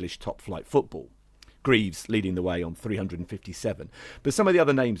scorers in English top flight football, Greaves leading the way on 357. But some of the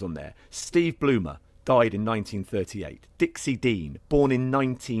other names on there: Steve Bloomer, died in 1938. Dixie Dean, born in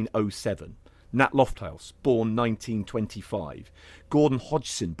 1907. Nat Lofthouse, born 1925. Gordon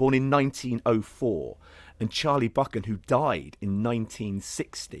Hodgson, born in 1904. And Charlie Buchan, who died in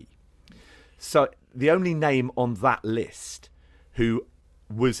 1960. So the only name on that list who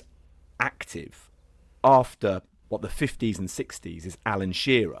was active after the 50s and 60s is Alan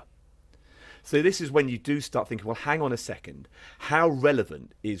Shearer. So this is when you do start thinking, well, hang on a second, how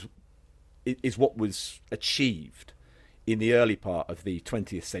relevant is what was achieved in the early part of the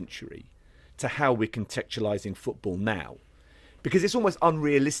 20th century to how we're contextualising football now? Because it's almost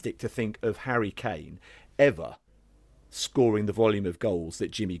unrealistic to think of Harry Kane ever scoring the volume of goals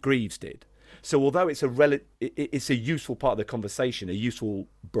that Jimmy Greaves did. So although it's a useful part of the conversation, a useful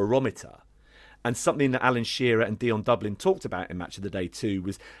barometer, and something that Alan Shearer and Dion Dublin talked about in Match of the Day too,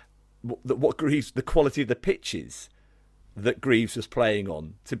 was what Greaves, the quality of the pitches that Greaves was playing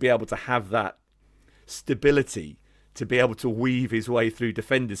on, to be able to have that stability, to be able to weave his way through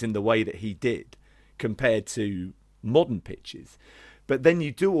defenders in the way that he did compared to modern pitches. But then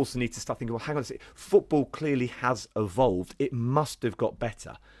you do also need to start thinking, well, hang on a second, football clearly has evolved. It must have got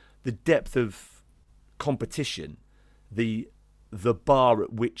better. The depth of competition, the bar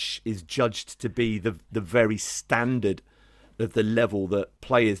at which is judged to be the very standard of the level that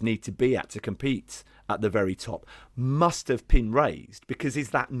players need to be at to compete at the very top, must have been raised, because is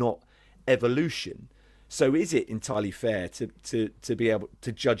that not evolution? So is it entirely fair to be able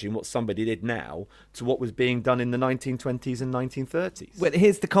to judge in what somebody did now to what was being done in the 1920s and 1930s? Well,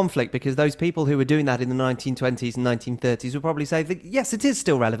 here's the conflict, because those people who were doing that in the 1920s and 1930s will probably say that, yes, it is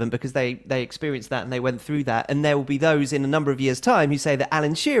still relevant because they experienced that and they went through that. And there will be those in a number of years' time who say that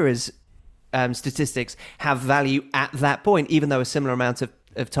Alan Shearer's statistics have value at that point, even though a similar amount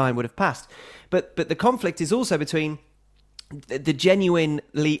of time would have passed. But the conflict is also between the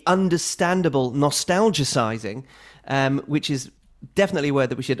genuinely understandable nostalgicizing, which is definitely a word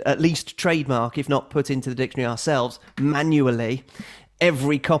that we should at least trademark, if not put into the dictionary ourselves manually.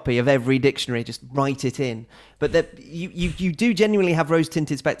 Every copy of every dictionary, just write it in. But that you do genuinely have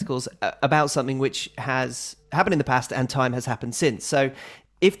rose-tinted spectacles about something which has happened in the past and time has happened since. So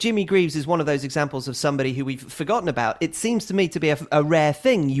if Jimmy Greaves is one of those examples of somebody who we've forgotten about, it seems to me to be a rare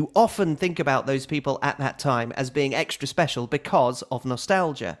thing. You often think about those people at that time as being extra special because of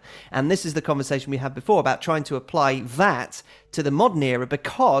nostalgia. And this is the conversation we had before about trying to apply that to the modern era,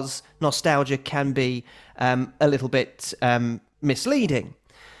 because nostalgia can be a little bit misleading.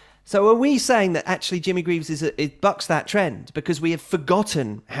 So are we saying that actually Jimmy Greaves it bucks that trend because we have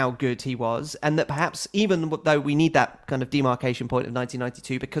forgotten how good he was, and that perhaps even though we need that kind of demarcation point of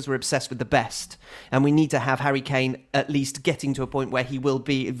 1992 because we're obsessed with the best, and we need to have Harry Kane at least getting to a point where he will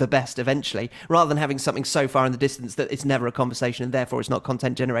be the best eventually, rather than having something so far in the distance that it's never a conversation and therefore it's not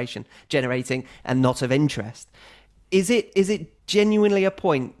content generating and not of interest? Is it genuinely a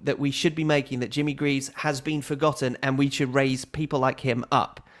point that we should be making that Jimmy Greaves has been forgotten and we should raise people like him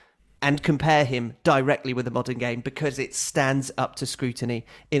up and compare him directly with the modern game because it stands up to scrutiny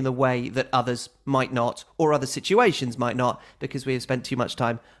in the way that others might not, or other situations might not, because we have spent too much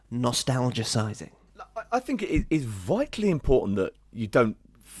time nostalgicizing? I think it is vitally important that you don't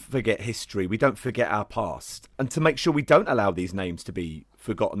forget history, we don't forget our past, and to make sure we don't allow these names to be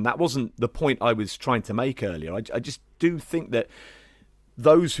forgotten. That wasn't the point I was trying to make earlier. I just do think that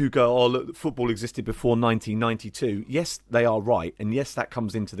those who go, oh, look, football existed before 1992, yes, they are right, and yes, that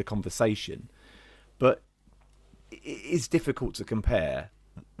comes into the conversation. But it is difficult to compare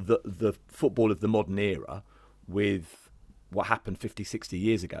the football of the modern era with what happened 50, 60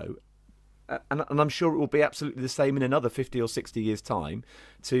 years ago. And I'm sure it will be absolutely the same in another 50 or 60 years' time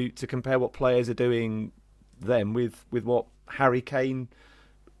to compare what players are doing then with what Harry Kane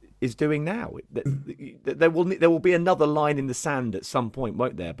is doing now. There will be another line in the sand at some point,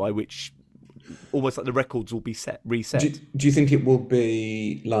 won't there, by which almost like the records will be reset. Do you think it will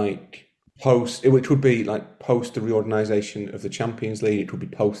be like post the reorganisation of the Champions League? It would be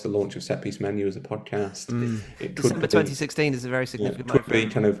post the launch of Set Piece Menu as a podcast. December 2016 is a very significant moment. It could be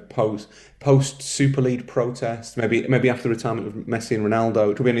kind of post Super League protest, maybe after the retirement of Messi and Ronaldo.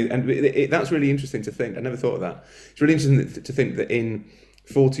 It could be that's really interesting to think. I never thought of that. It's really interesting to think that in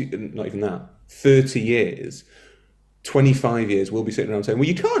 30 years, 25 years, we'll be sitting around saying, well,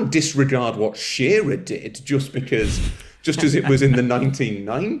 you can't disregard what Shearer did just because it was in the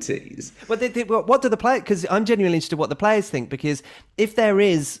 1990s. Well, what do the players... Because I'm genuinely interested in what the players think, because if there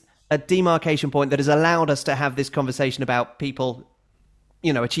is a demarcation point that has allowed us to have this conversation about people,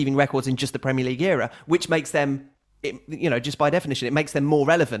 achieving records in just the Premier League era, which makes them just by definition, it makes them more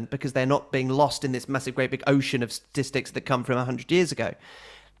relevant because they're not being lost in this massive, great big ocean of statistics that come from 100 years ago.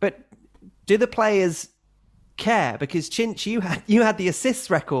 But do the players care? Because Chinch, you had the assists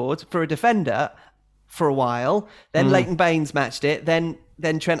record for a defender for a while. Then Leighton Baines matched it. Then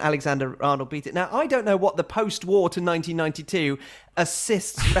Trent Alexander-Arnold beat it. Now, I don't know what the post-war to 1992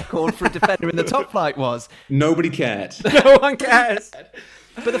 assists record for a defender in the top flight was. Nobody cared. No one cares.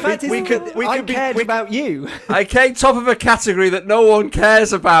 But the fact is, I cared about you. I came top of a category that no one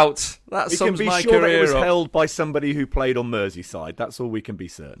cares about. That sums my sure career that it was up. held by somebody who played on Merseyside. That's all we can be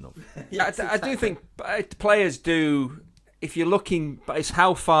certain of. Yeah, I do think players do. If you're looking, but it's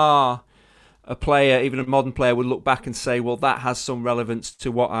how far a player, even a modern player, would look back and say, well, that has some relevance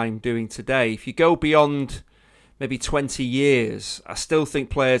to what I'm doing today. If you go beyond maybe 20 years, I still think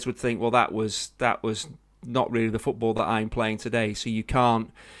players would think, well, that was not really the football that I'm playing today. So you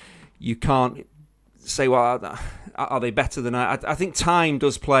can't say, well, are they better than I? I think time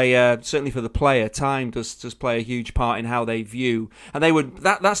does play, certainly for the player, time does play a huge part in how they view. And they would.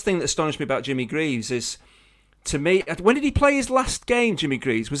 That's the thing that astonished me about Jimmy Greaves is, to me, when did he play his last game, Jimmy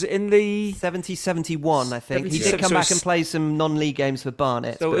Greaves? Was it in the 70-71, I think? He 76. did come back and play some non-league games for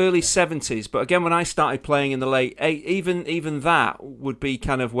Barnet. So early 70s. But again, when I started playing in the late 80s, even that would be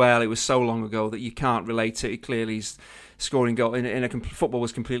kind of, well, it was so long ago that you can't relate it. Clearly, he's scoring goal football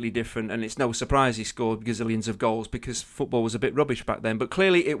was completely different, and it's no surprise he scored gazillions of goals because football was a bit rubbish back then. But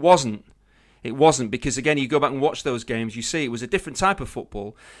clearly, it wasn't. It wasn't, because again, you go back and watch those games, you see it was a different type of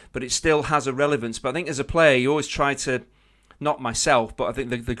football, but it still has a relevance. But I think as a player, you always try to, not myself, but I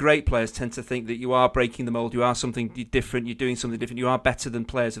think the great players tend to think that you are breaking the mould, you are something different, you're doing something different, you are better than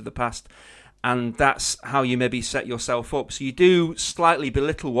players of the past, and that's how you maybe set yourself up. So you do slightly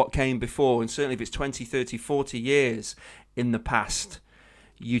belittle what came before, and certainly if it's 20, 30, 40 years in the past,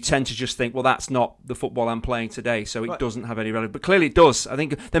 you tend to just think, well, that's not the football I'm playing today, so it doesn't have any relevance. But clearly it does. I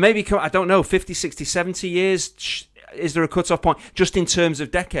think there may be, I don't know, 50, 60, 70 years. Is there a cut-off point just in terms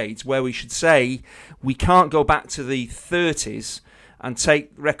of decades where we should say we can't go back to the 30s and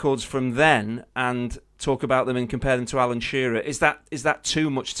take records from then and talk about them and compare them to Alan Shearer? Is that too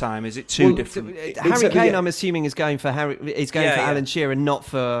much time? Is it too different? Harry Kane, I'm assuming, is going for Alan Shearer, not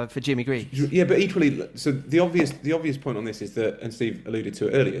for Jimmy Greaves. Yeah, but equally, so the obvious point on this is that, and Steve alluded to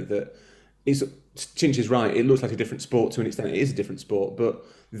it earlier, that Chinch is right. It looks like a different sport to an extent. It is a different sport, but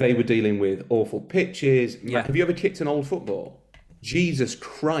they were dealing with awful pitches. Yeah. Have you ever kicked an old football? Jesus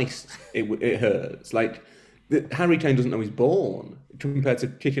Christ, it hurts. Like, Harry Kane doesn't know he's born compared to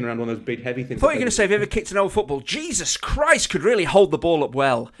kicking around one of those big heavy things. I thought you were going to say, have you ever kicked an old football? Jesus Christ, could really hold the ball up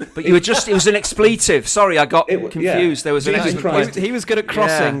well. But you were just, it was an expletive. Sorry, I got confused. Yeah. There was an Jesus Christ. He was good at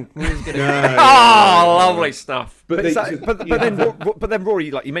crossing. Yeah. He was good Oh, lovely stuff. But then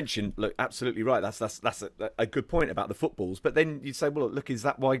Rory, like you mentioned, look, absolutely right. That's a good point about the footballs. But then you'd say, well, look, is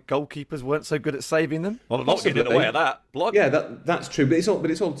that why goalkeepers weren't so good at saving them? Well, I'm not getting away with that. Blood. Yeah, that's true. But it's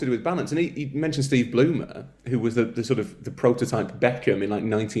all to do with balance. And he mentioned Steve Bloomer, who was the sort of the prototype Beckham in like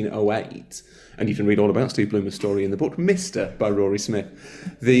 1908. And you can read all about Steve Bloomer's story in the book Mister by Rory Smith.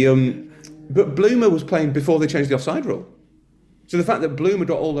 But Bloomer was playing before they changed the offside rule. So the fact that Bloomer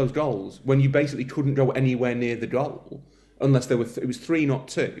got all those goals when you basically couldn't go anywhere near the goal unless it was 3, not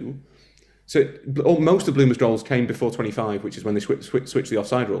 2. So most of Bloomer's goals came before 25, which is when they switched the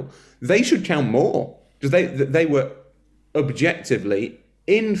offside rule. They should count more because they were objectively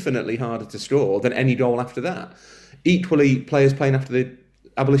infinitely harder to score than any goal after that. Equally, players playing after the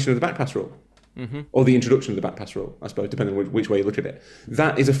abolition of the back pass rule. Mm-hmm. Or the introduction of the back pass rule, I suppose, depending on which way you look at it.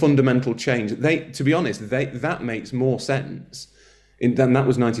 That is a fundamental change. To be honest, that makes more sense. And that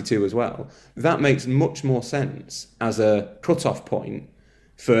was 92 as well. That makes much more sense as a cut-off point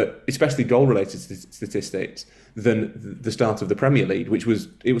for especially goal-related statistics than the start of the Premier League, it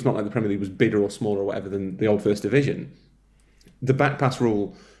was not like the Premier League was bigger or smaller or whatever than the old First Division. The back pass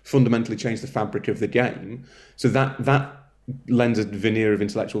rule fundamentally changed the fabric of the game, so that lends a veneer of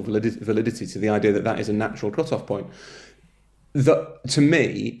intellectual validity to the idea that is a natural cut-off point. To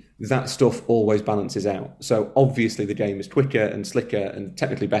me, that stuff always balances out. So obviously the game is quicker and slicker and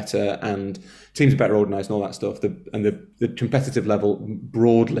technically better, and teams are better organised and all that stuff. The competitive level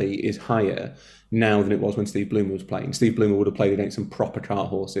broadly is higher now than it was when Steve Bloomer was playing. Steve Bloomer would have played against some proper cart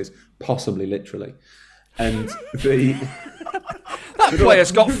horses, possibly literally. And that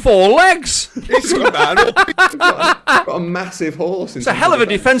player's got 4 legs. He's got a massive horse. It's a hell of a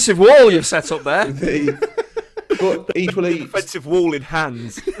defensive wall you've set up there. But equally, defensive wall in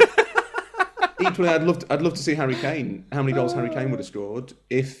hands. Equally, I'd love to see Harry Kane. How many goals Harry Kane would have scored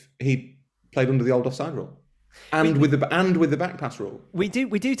if he played under the old offside rule? And with the back pass rule. We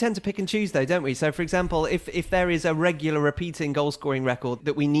do tend to pick and choose, though, don't we? So, for example, if there is a regular repeating goal scoring record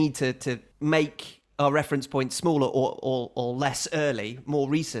that we need to make our reference point smaller or less early, more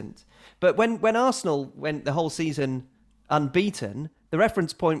recent. But when Arsenal went the whole season unbeaten, the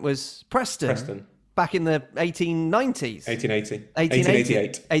reference point was Preston. Back in the 1890s.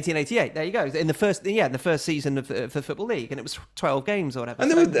 1888. There you go. In the first season of the Football League, and it was 12 games or whatever.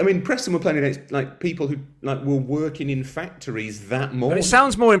 And Preston were playing against people who were working in factories that morning. But it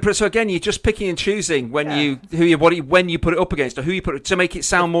sounds more impressive. So again, you're just picking and choosing when you put it up against, or who you put it to make it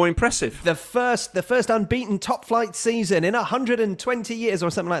sound more impressive. The first unbeaten top flight season in 120 years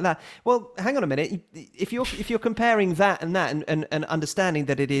or something like that. Well, hang on a minute. If you're comparing that and understanding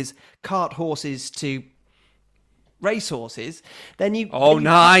that it is cart horses to racehorses, then you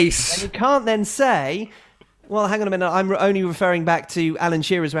nice. Then you can't then say, well, hang on a minute, I'm only referring back to Alan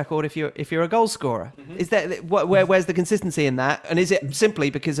Shearer's record if you're a goal scorer. Mm-hmm. Is that where's the consistency in that? And is it simply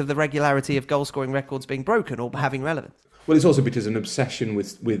because of the regularity of goal scoring records being broken or having relevance? Well, it's also because of an obsession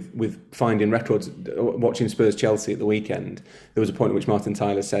with finding records. Watching Spurs Chelsea at the weekend, there was a point at which Martin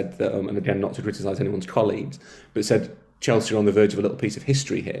Tyler said that, and again, not to criticise anyone's colleagues, but said Chelsea are on the verge of a little piece of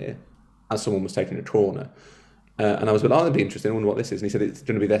history here, as someone was taking a corner. And I was like, that'd be interesting. I wonder what this is. And he said it's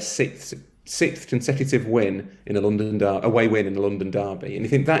going to be their sixth consecutive win in a away win in a London derby. And you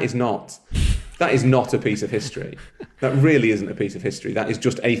think that is not a piece of history. That really isn't a piece of history. That is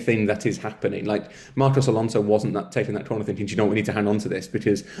just a thing that is happening. Like Marcos Alonso wasn't taking that corner thinking, do you know what, we need to hang on to this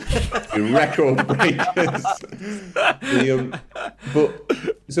because we're record breakers. But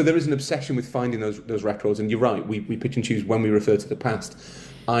so there is an obsession with finding those records. And you're right, we pick and choose when we refer to the past,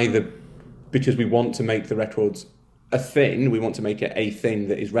 either because we want to make the records a thing, we want to make it a thing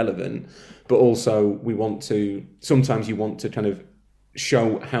that is relevant, but also sometimes you want to kind of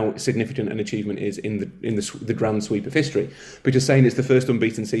show how significant an achievement is in the grand sweep of history. Because saying it's the first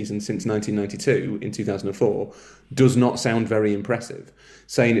unbeaten season since 1992 in 2004 does not sound very impressive.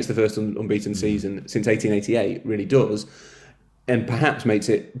 Saying it's the first unbeaten season since 1888 really does. And perhaps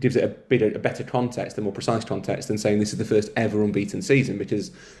gives it a better context, a more precise context than saying this is the first ever unbeaten season,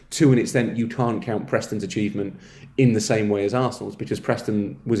 because to an extent you can't count Preston's achievement in the same way as Arsenal's, because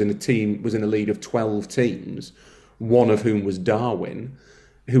Preston was in a league of 12 teams, one of whom was Darwin,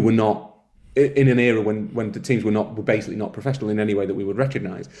 who were not in an era when the teams were basically not professional in any way that we would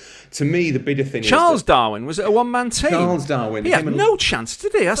recognise. To me, the bigger thing Charles Darwin, was it a one-man team? Other Darwin. He had no chance,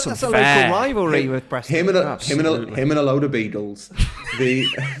 did he? That's a local rivalry with Preston. Him and a load of Beatles.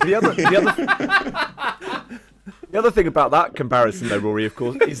 The other thing about that comparison, though, Rory, of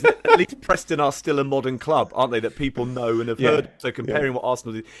course, is that at least Preston are still a modern club, aren't they? That people know and have heard. So comparing what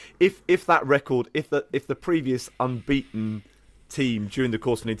Arsenal did, if that record, if the previous unbeaten team during the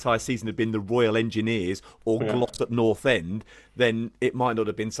course of an entire season had been the Royal Engineers or Gloss at North End, then it might not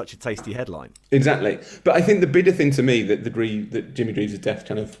have been such a tasty headline. Exactly. But I think the bigger thing to me that Jimmy Greaves' death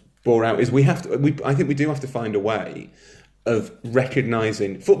kind of bore out is I think we do have to find a way of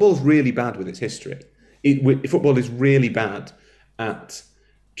recognising football's really bad with its history. Football is really bad at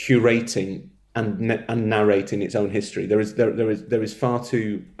curating and narrating its own history. There is far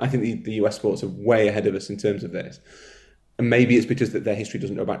too. I think the US sports are way ahead of us in terms of this. And maybe it's because that their history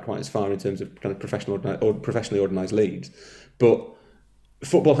doesn't go back quite as far in terms of kind of professionally organised leagues. But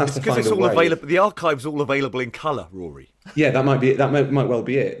football has to find a way. Available. The archive's all available in colour, Rory. Yeah, that might be it. That might well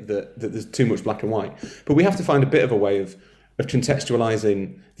be it. That there's too much black and white. But we have to find a bit of a way of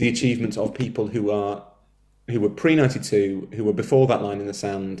contextualising the achievements of people who were pre-92, who were before that line in the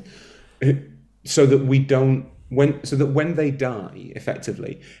sand, so that when they die,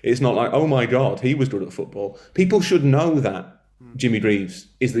 effectively, it's not like, oh my God, he was good at football. People should know that Jimmy Greaves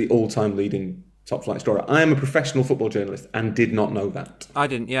is the all-time leading top-flight scorer. I am a professional football journalist and did not know that. I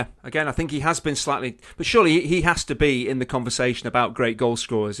didn't, yeah. Again, I think he has been slightly... But surely he has to be in the conversation about great goal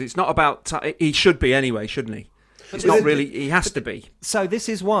scorers. It's not about... He should be anyway, shouldn't he? It's not really... He has to be. So this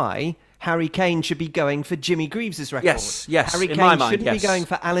is why Harry Kane should be going for Jimmy Greaves' record. Yes. Harry in Kane my mind, shouldn't be going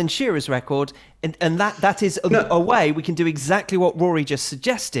for Alan Shearer's record. And that is a way we can do exactly what Rory just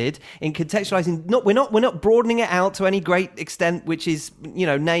suggested in contextualising. We're not broadening it out to any great extent, which is,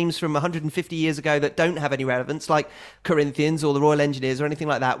 names from 150 years ago that don't have any relevance, like Corinthians or the Royal Engineers or anything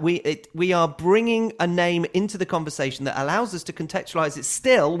like that. We are bringing a name into the conversation that allows us to contextualise it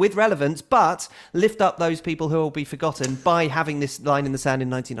still with relevance, but lift up those people who will be forgotten by having this line in the sand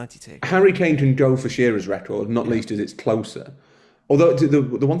in 1992. Harry Kane can go for Shearer's record, not least as it's closer. Although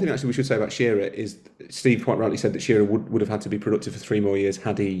the one thing actually we should say about Shearer is Steve quite rightly said that Shearer would have had to be productive for 3 more years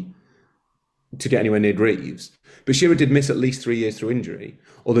had he to get anywhere near Greaves. But Shearer did miss at least 3 years through injury,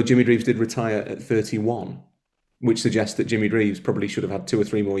 although Jimmy Greaves did retire at 31. which suggests that Jimmy Greaves probably should have had 2 or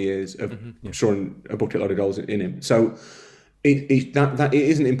 3 more years of scoring a bucket load of goals in him. So it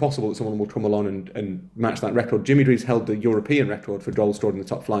isn't impossible that someone will come along and match that record. Jimmy Greaves held the European record for goals scored in the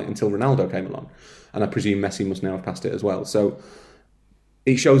top flight until Ronaldo came along, and I presume Messi must now have passed it as well. So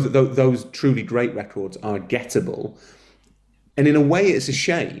it shows that those truly great records are gettable, and in a way, it's a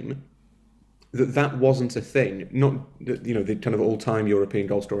shame that wasn't a thing. Not that, the kind of all-time European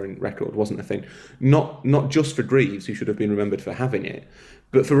goal-scoring record wasn't a thing. Not just for Greaves, who should have been remembered for having it,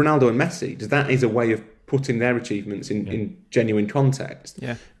 but for Ronaldo and Messi, because that is a way of putting their achievements in genuine context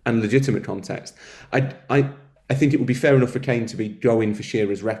and legitimate context. I think it would be fair enough for Kane to be going for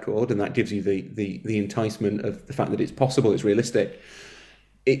Shearer's record, and that gives you the enticement of the fact that it's possible, it's realistic.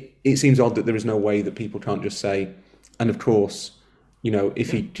 It seems odd that there is no way that people can't just say, and of course, if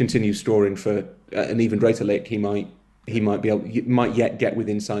he continues scoring for an even greater lick, he might yet get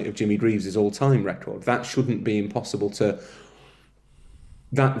within sight of Jimmy Greaves' all-time record. That shouldn't be impossible to.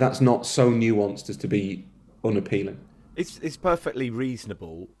 That's not so nuanced as to be unappealing. It's perfectly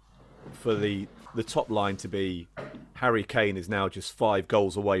reasonable for the top line to be Harry Kane is now just 5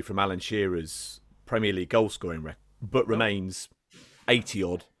 goals away from Alan Shearer's Premier League goal-scoring record, but remains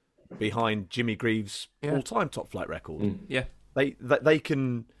 80-odd behind Jimmy Greaves' all-time top-flight record. Yeah. They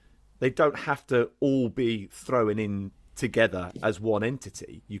don't have to all be thrown in together as one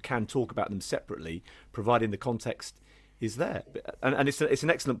entity. You can talk about them separately, providing the context is there. And it's an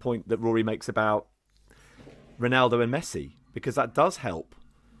excellent point that Rory makes about Ronaldo and Messi, because that does help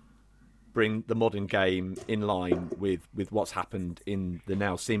bring the modern game in line with what's happened in the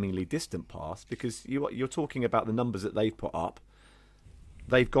now seemingly distant past, because you're talking about the numbers that they've put up.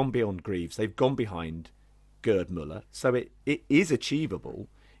 They've gone beyond Greaves. They've gone behind Gerd Müller. So it is achievable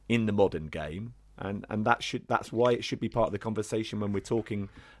in the modern game, and that's why it should be part of the conversation when we're talking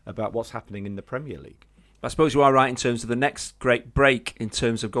about what's happening in the Premier League. I suppose you are right in terms of the next great break in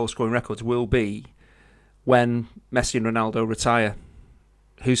terms of goal-scoring records will be when Messi and Ronaldo retire.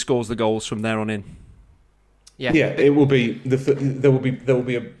 Who scores the goals from there on in? Yeah, it will be there will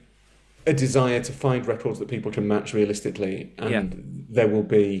be a desire to find records that people can match realistically, and there will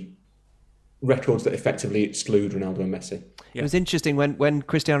be records that effectively exclude Ronaldo and Messi. It was interesting when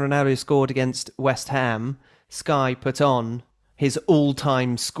Cristiano Ronaldo scored against West Ham, Sky put on his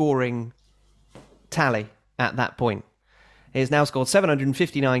all-time scoring tally at that point. He has now scored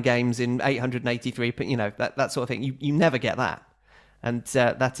 759 games in 883, that sort of thing. You never get that. And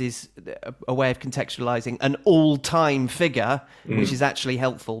that is a way of contextualising an all-time figure, which is actually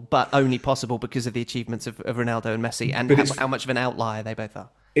helpful, but only possible because of the achievements of Ronaldo and Messi, and how much of an outlier they both are.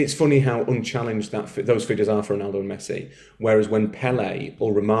 It's funny how unchallenged those figures are for Ronaldo and Messi, whereas when Pele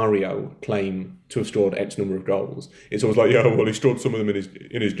or Romario claim to have scored X number of goals, it's always like, he scored some of them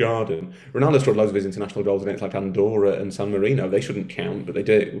in his garden. Ronaldo scored loads of his international goals against like Andorra and San Marino. They shouldn't count, but they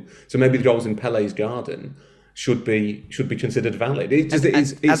do. So maybe the goals in Pele's garden should be considered valid.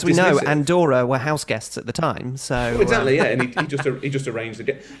 As we know, Andorra were house guests at the time, so well, exactly, and he just arranged the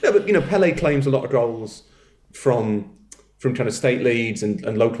game. No, but Pele claims a lot of goals from kind of state leagues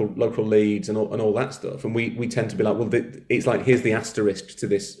and local leagues and all that stuff, and we tend to be like, well, it's like here's the asterisk to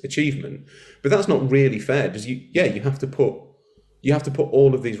this achievement, but that's not really fair. Because you have to put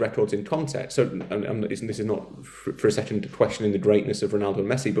all of these records in context. So, and this is not for a second questioning the greatness of Ronaldo and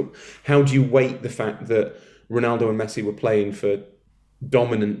Messi, but how do you weight the fact that Ronaldo and Messi were playing for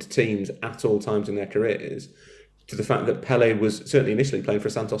dominant teams at all times in their careers to the fact that Pele was certainly initially playing for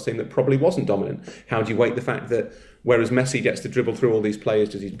a Santos team that probably wasn't dominant? How do you weight the fact that whereas Messi gets to dribble through all these players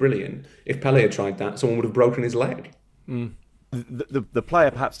because he's brilliant, if Pele had tried that, someone would have broken his leg? The player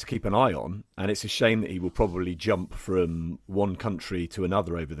perhaps to keep an eye on, and it's a shame that he will probably jump from one country to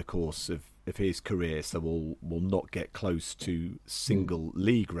another over the course of his career, so will not get close to single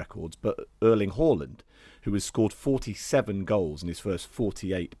league records, but Erling Haaland, who has scored 47 goals in his first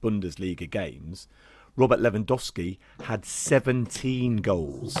 48 Bundesliga games. Robert Lewandowski had 17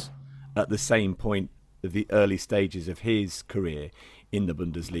 goals at the same point of the early stages of his career in the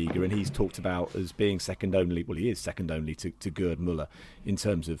Bundesliga, and he's talked about as being second only, well, he is second only to Gerd Müller in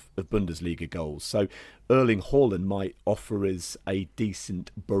terms of Bundesliga goals. So Erling Haaland might offer us a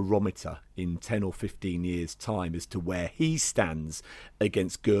decent barometer in 10 or 15 years' time as to where he stands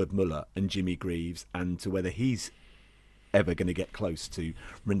against Gerd Müller and Jimmy Greaves, and to whether he's ever going to get close to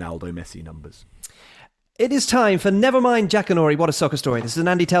Ronaldo Messi numbers. It is time for Nevermind Jackanory, What a Soccer Story. This is an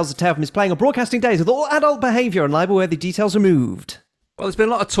Andy Tells the Tale from his playing on broadcasting days with all adult behaviour and libel where the details are moved. Well, there's been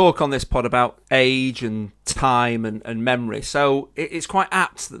a lot of talk on this pod about age and time and memory, so it's quite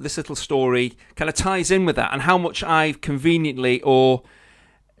apt that this little story kind of ties in with that, and how much I've conveniently or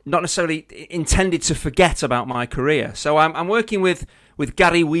not necessarily intended to forget about my career. So I'm working with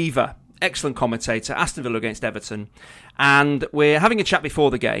Gary Weaver, excellent commentator, Aston Villa against Everton, and we're having a chat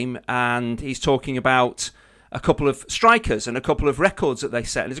before the game, and he's talking about a couple of strikers and a couple of records that they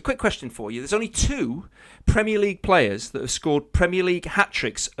set. And there's a quick question for you. There's only 2 Premier League players that have scored Premier League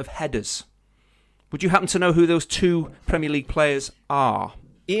hat-tricks of headers. Would you happen to know who those 2 Premier League players are?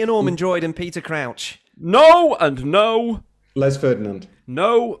 Ian Ormondroyd and Peter Crouch. No and no. Les Ferdinand.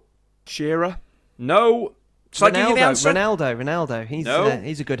 No. Shearer. No. Shall I give you the answer? Ronaldo.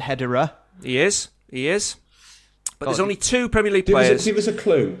 He's a good headerer. He is. But there's only 2 Premier League players. Give us a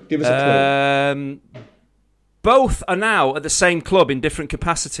clue. Both are now at the same club in different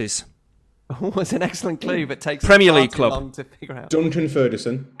capacities. Oh, it's an excellent clue, but takes Premier far League too club. long to figure out. Duncan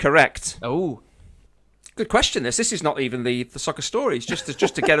Ferguson. Correct. Oh. Good question. This is not even the soccer story. It's just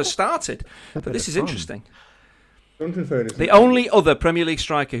to get us started. But this is interesting. Duncan Ferguson. The only other Premier League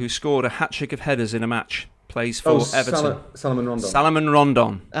striker who scored a hat-trick of headers in a match plays for Everton. Salomon Rondon. Salomon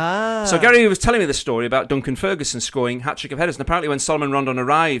Rondon. Ah. So Gary was telling me the story about Duncan Ferguson scoring hat-trick of headers, and apparently when Salomon Rondon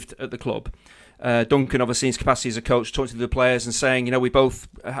arrived at the club, Duncan, obviously in his capacity as a coach, talking to the players and saying, we both...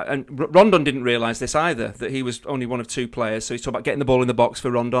 And Rondon didn't realise this either, that he was only one of 2 players, so he's talking about getting the ball in the box for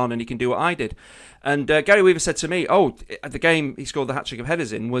Rondon and he can do what I did. And Gary Weaver said to me, at the game he scored the hat-trick of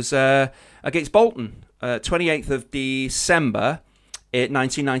headers in was against Bolton, 28th of December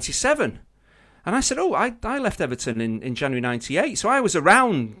 1997. And I said, I left Everton in January 98, so I was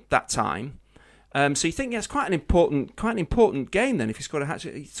around that time. So you think it's quite an important game then if you scored a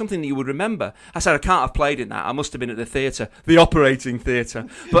hat-trick, something that you would remember. I said I can't have played in that. I must have been at the theatre, the operating theatre.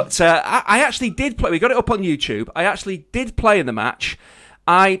 But I actually did play. We got it up on YouTube. I actually did play in the match.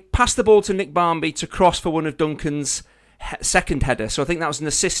 I passed the ball to Nick Barmby to cross for one of Duncan's second header. So I think that was an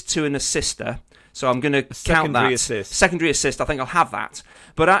assist to an assister. So I'm going to count that. Secondary assist. I think I'll have that.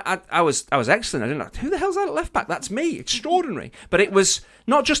 But I was excellent. I didn't know, who the hell's that at left back? That's me. Extraordinary. But it was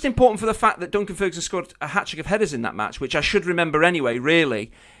not just important for the fact that Duncan Ferguson scored a hat-trick of headers in that match, which I should remember anyway,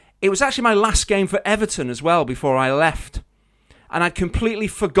 really. It was actually my last game for Everton as well before I left. And I'd completely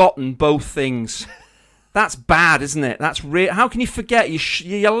forgotten both things. That's bad, isn't it? That's how can you forget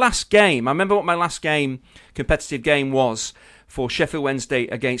your last game? I remember what my last competitive game was for Sheffield Wednesday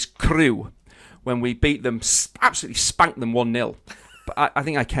against Crewe, when we beat them, absolutely spanked them 1-0. But I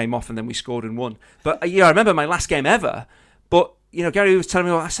think I came off and then we scored and won. But I remember my last game ever. But Gary was telling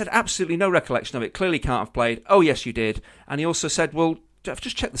me, I said absolutely no recollection of it. Clearly can't have played. Oh yes, you did. And he also said, well, I've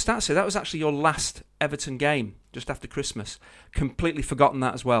just checked the stats here. That was actually your last Everton game just after Christmas. Completely forgotten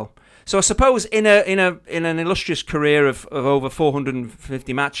that as well. So I suppose in an illustrious career of over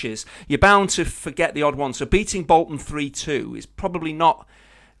 450 matches, you're bound to forget the odd one. So beating Bolton 3-2 is probably not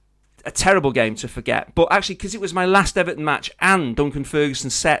a terrible game to forget. But actually, because it was my last Everton match and Duncan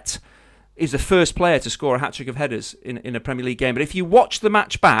Ferguson is the first player to score a hat-trick of headers in a Premier League game. But if you watch the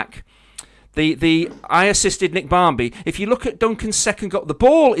match back, I assisted Nick Barmby. If you look at Duncan's second goal, the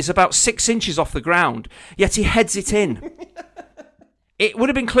ball is about 6 inches off the ground, yet he heads it in. It would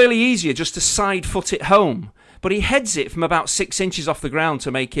have been clearly easier just to side foot it home, but he heads it from about 6 inches off the ground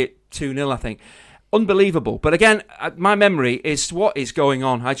to make it 2-0, I think. Unbelievable. But again, my memory is what is going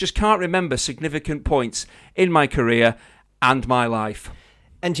on. I just can't remember significant points in my career and my life.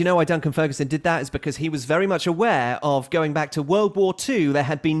 And you know why Duncan Ferguson did that is because he was very much aware of going back to World War II. There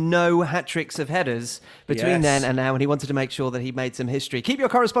had been no hat-tricks of headers between then and now, and he wanted to make sure that he made some history. Keep your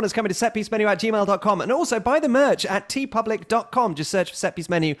correspondence coming to setpiecemenu@gmail.com, and also buy the merch at tpublic.com. Just search for Setpiece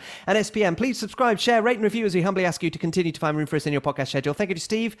Menu and SPM. Please subscribe, share, rate and review as we humbly ask you to continue to find room for us in your podcast schedule. Thank you to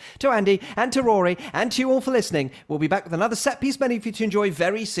Steve, to Andy, and to Rory, and to you all for listening. We'll be back with another Setpiece Menu for you to enjoy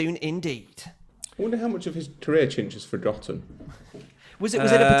very soon indeed. I wonder how much of his career Chinch has forgotten. Was it a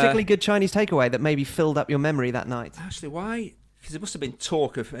particularly good Chinese takeaway that maybe filled up your memory that night? Actually, why? Because there must have been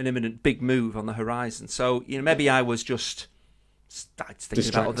talk of an imminent big move on the horizon. So, maybe I was just thinking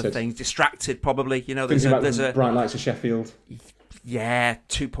about other things. Distracted, probably. There's a bright lights of Sheffield. Yeah,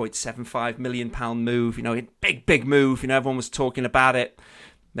 £2.75 million move. Big move. Everyone was talking about it.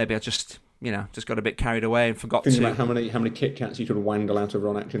 Maybe I just got a bit carried away and forgot Thinking about how many Kit Kats you could wangle out of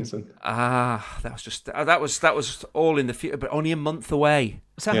Ron Atkinson. That was all in the future, but only a month away.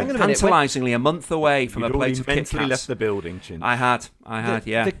 So hang on a minute. Tantalisingly, a month away from a plate of Kit Kats. Mentally left the building, Chin. I had,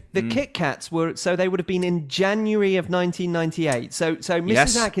 yeah. The Kit Kats they would have been in January of 1998. So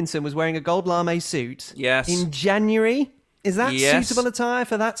Mrs. Atkinson was wearing a gold lame suit. Yes. In January. Is that suitable attire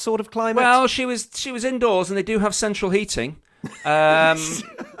for that sort of climate? Well, she was indoors, and they do have central heating.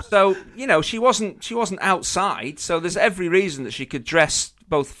 So she wasn't outside, so there's every reason that she could dress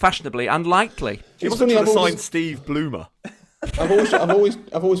both fashionably and lightly. She wasn't trying to sign Steve Bloomer.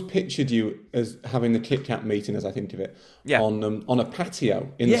 I've always pictured you as having the Kit Kat meeting, as I think of it, Yeah. on a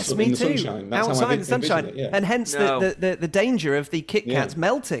patio in Yes, the me too. sunshine. That's how I Outside in the sunshine, envision it, yeah. and hence No. the danger of the Kit Yeah. Kats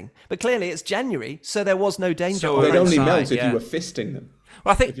melting. But clearly, it's January, so there was no danger. So on They'd that only side. melt if yeah. you were fisting them.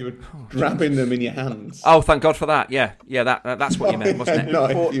 Well, I think. If you were grabbing them in your hands. Oh, thank God for that. Yeah, that's what you meant, wasn't it?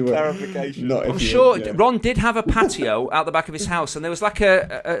 Not if you were. clarification. Not if I'm you sure were, yeah. Ron did have a patio out the back of his house, and there was like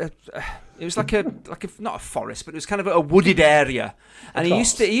it was like a not a forest, but it was kind of a wooded area, and he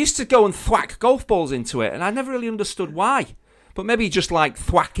used to go and thwack golf balls into it, and I never really understood why, but maybe he just liked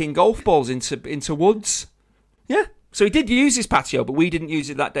thwacking golf balls into woods. Yeah. So he did use his patio, but we didn't use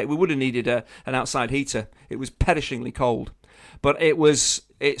it that day. We would have needed an outside heater. It was perishingly cold, but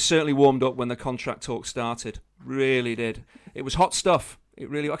it certainly warmed up when the contract talk started. Really did. It was hot stuff. It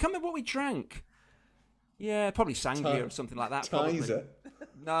really. I can't remember what we drank. Yeah, probably sangria or something like that. Probably. Tizer.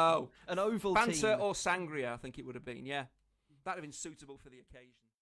 No, An oval Fanta team. or sangria. I think it would have been. Yeah, that'd have been suitable for the occasion.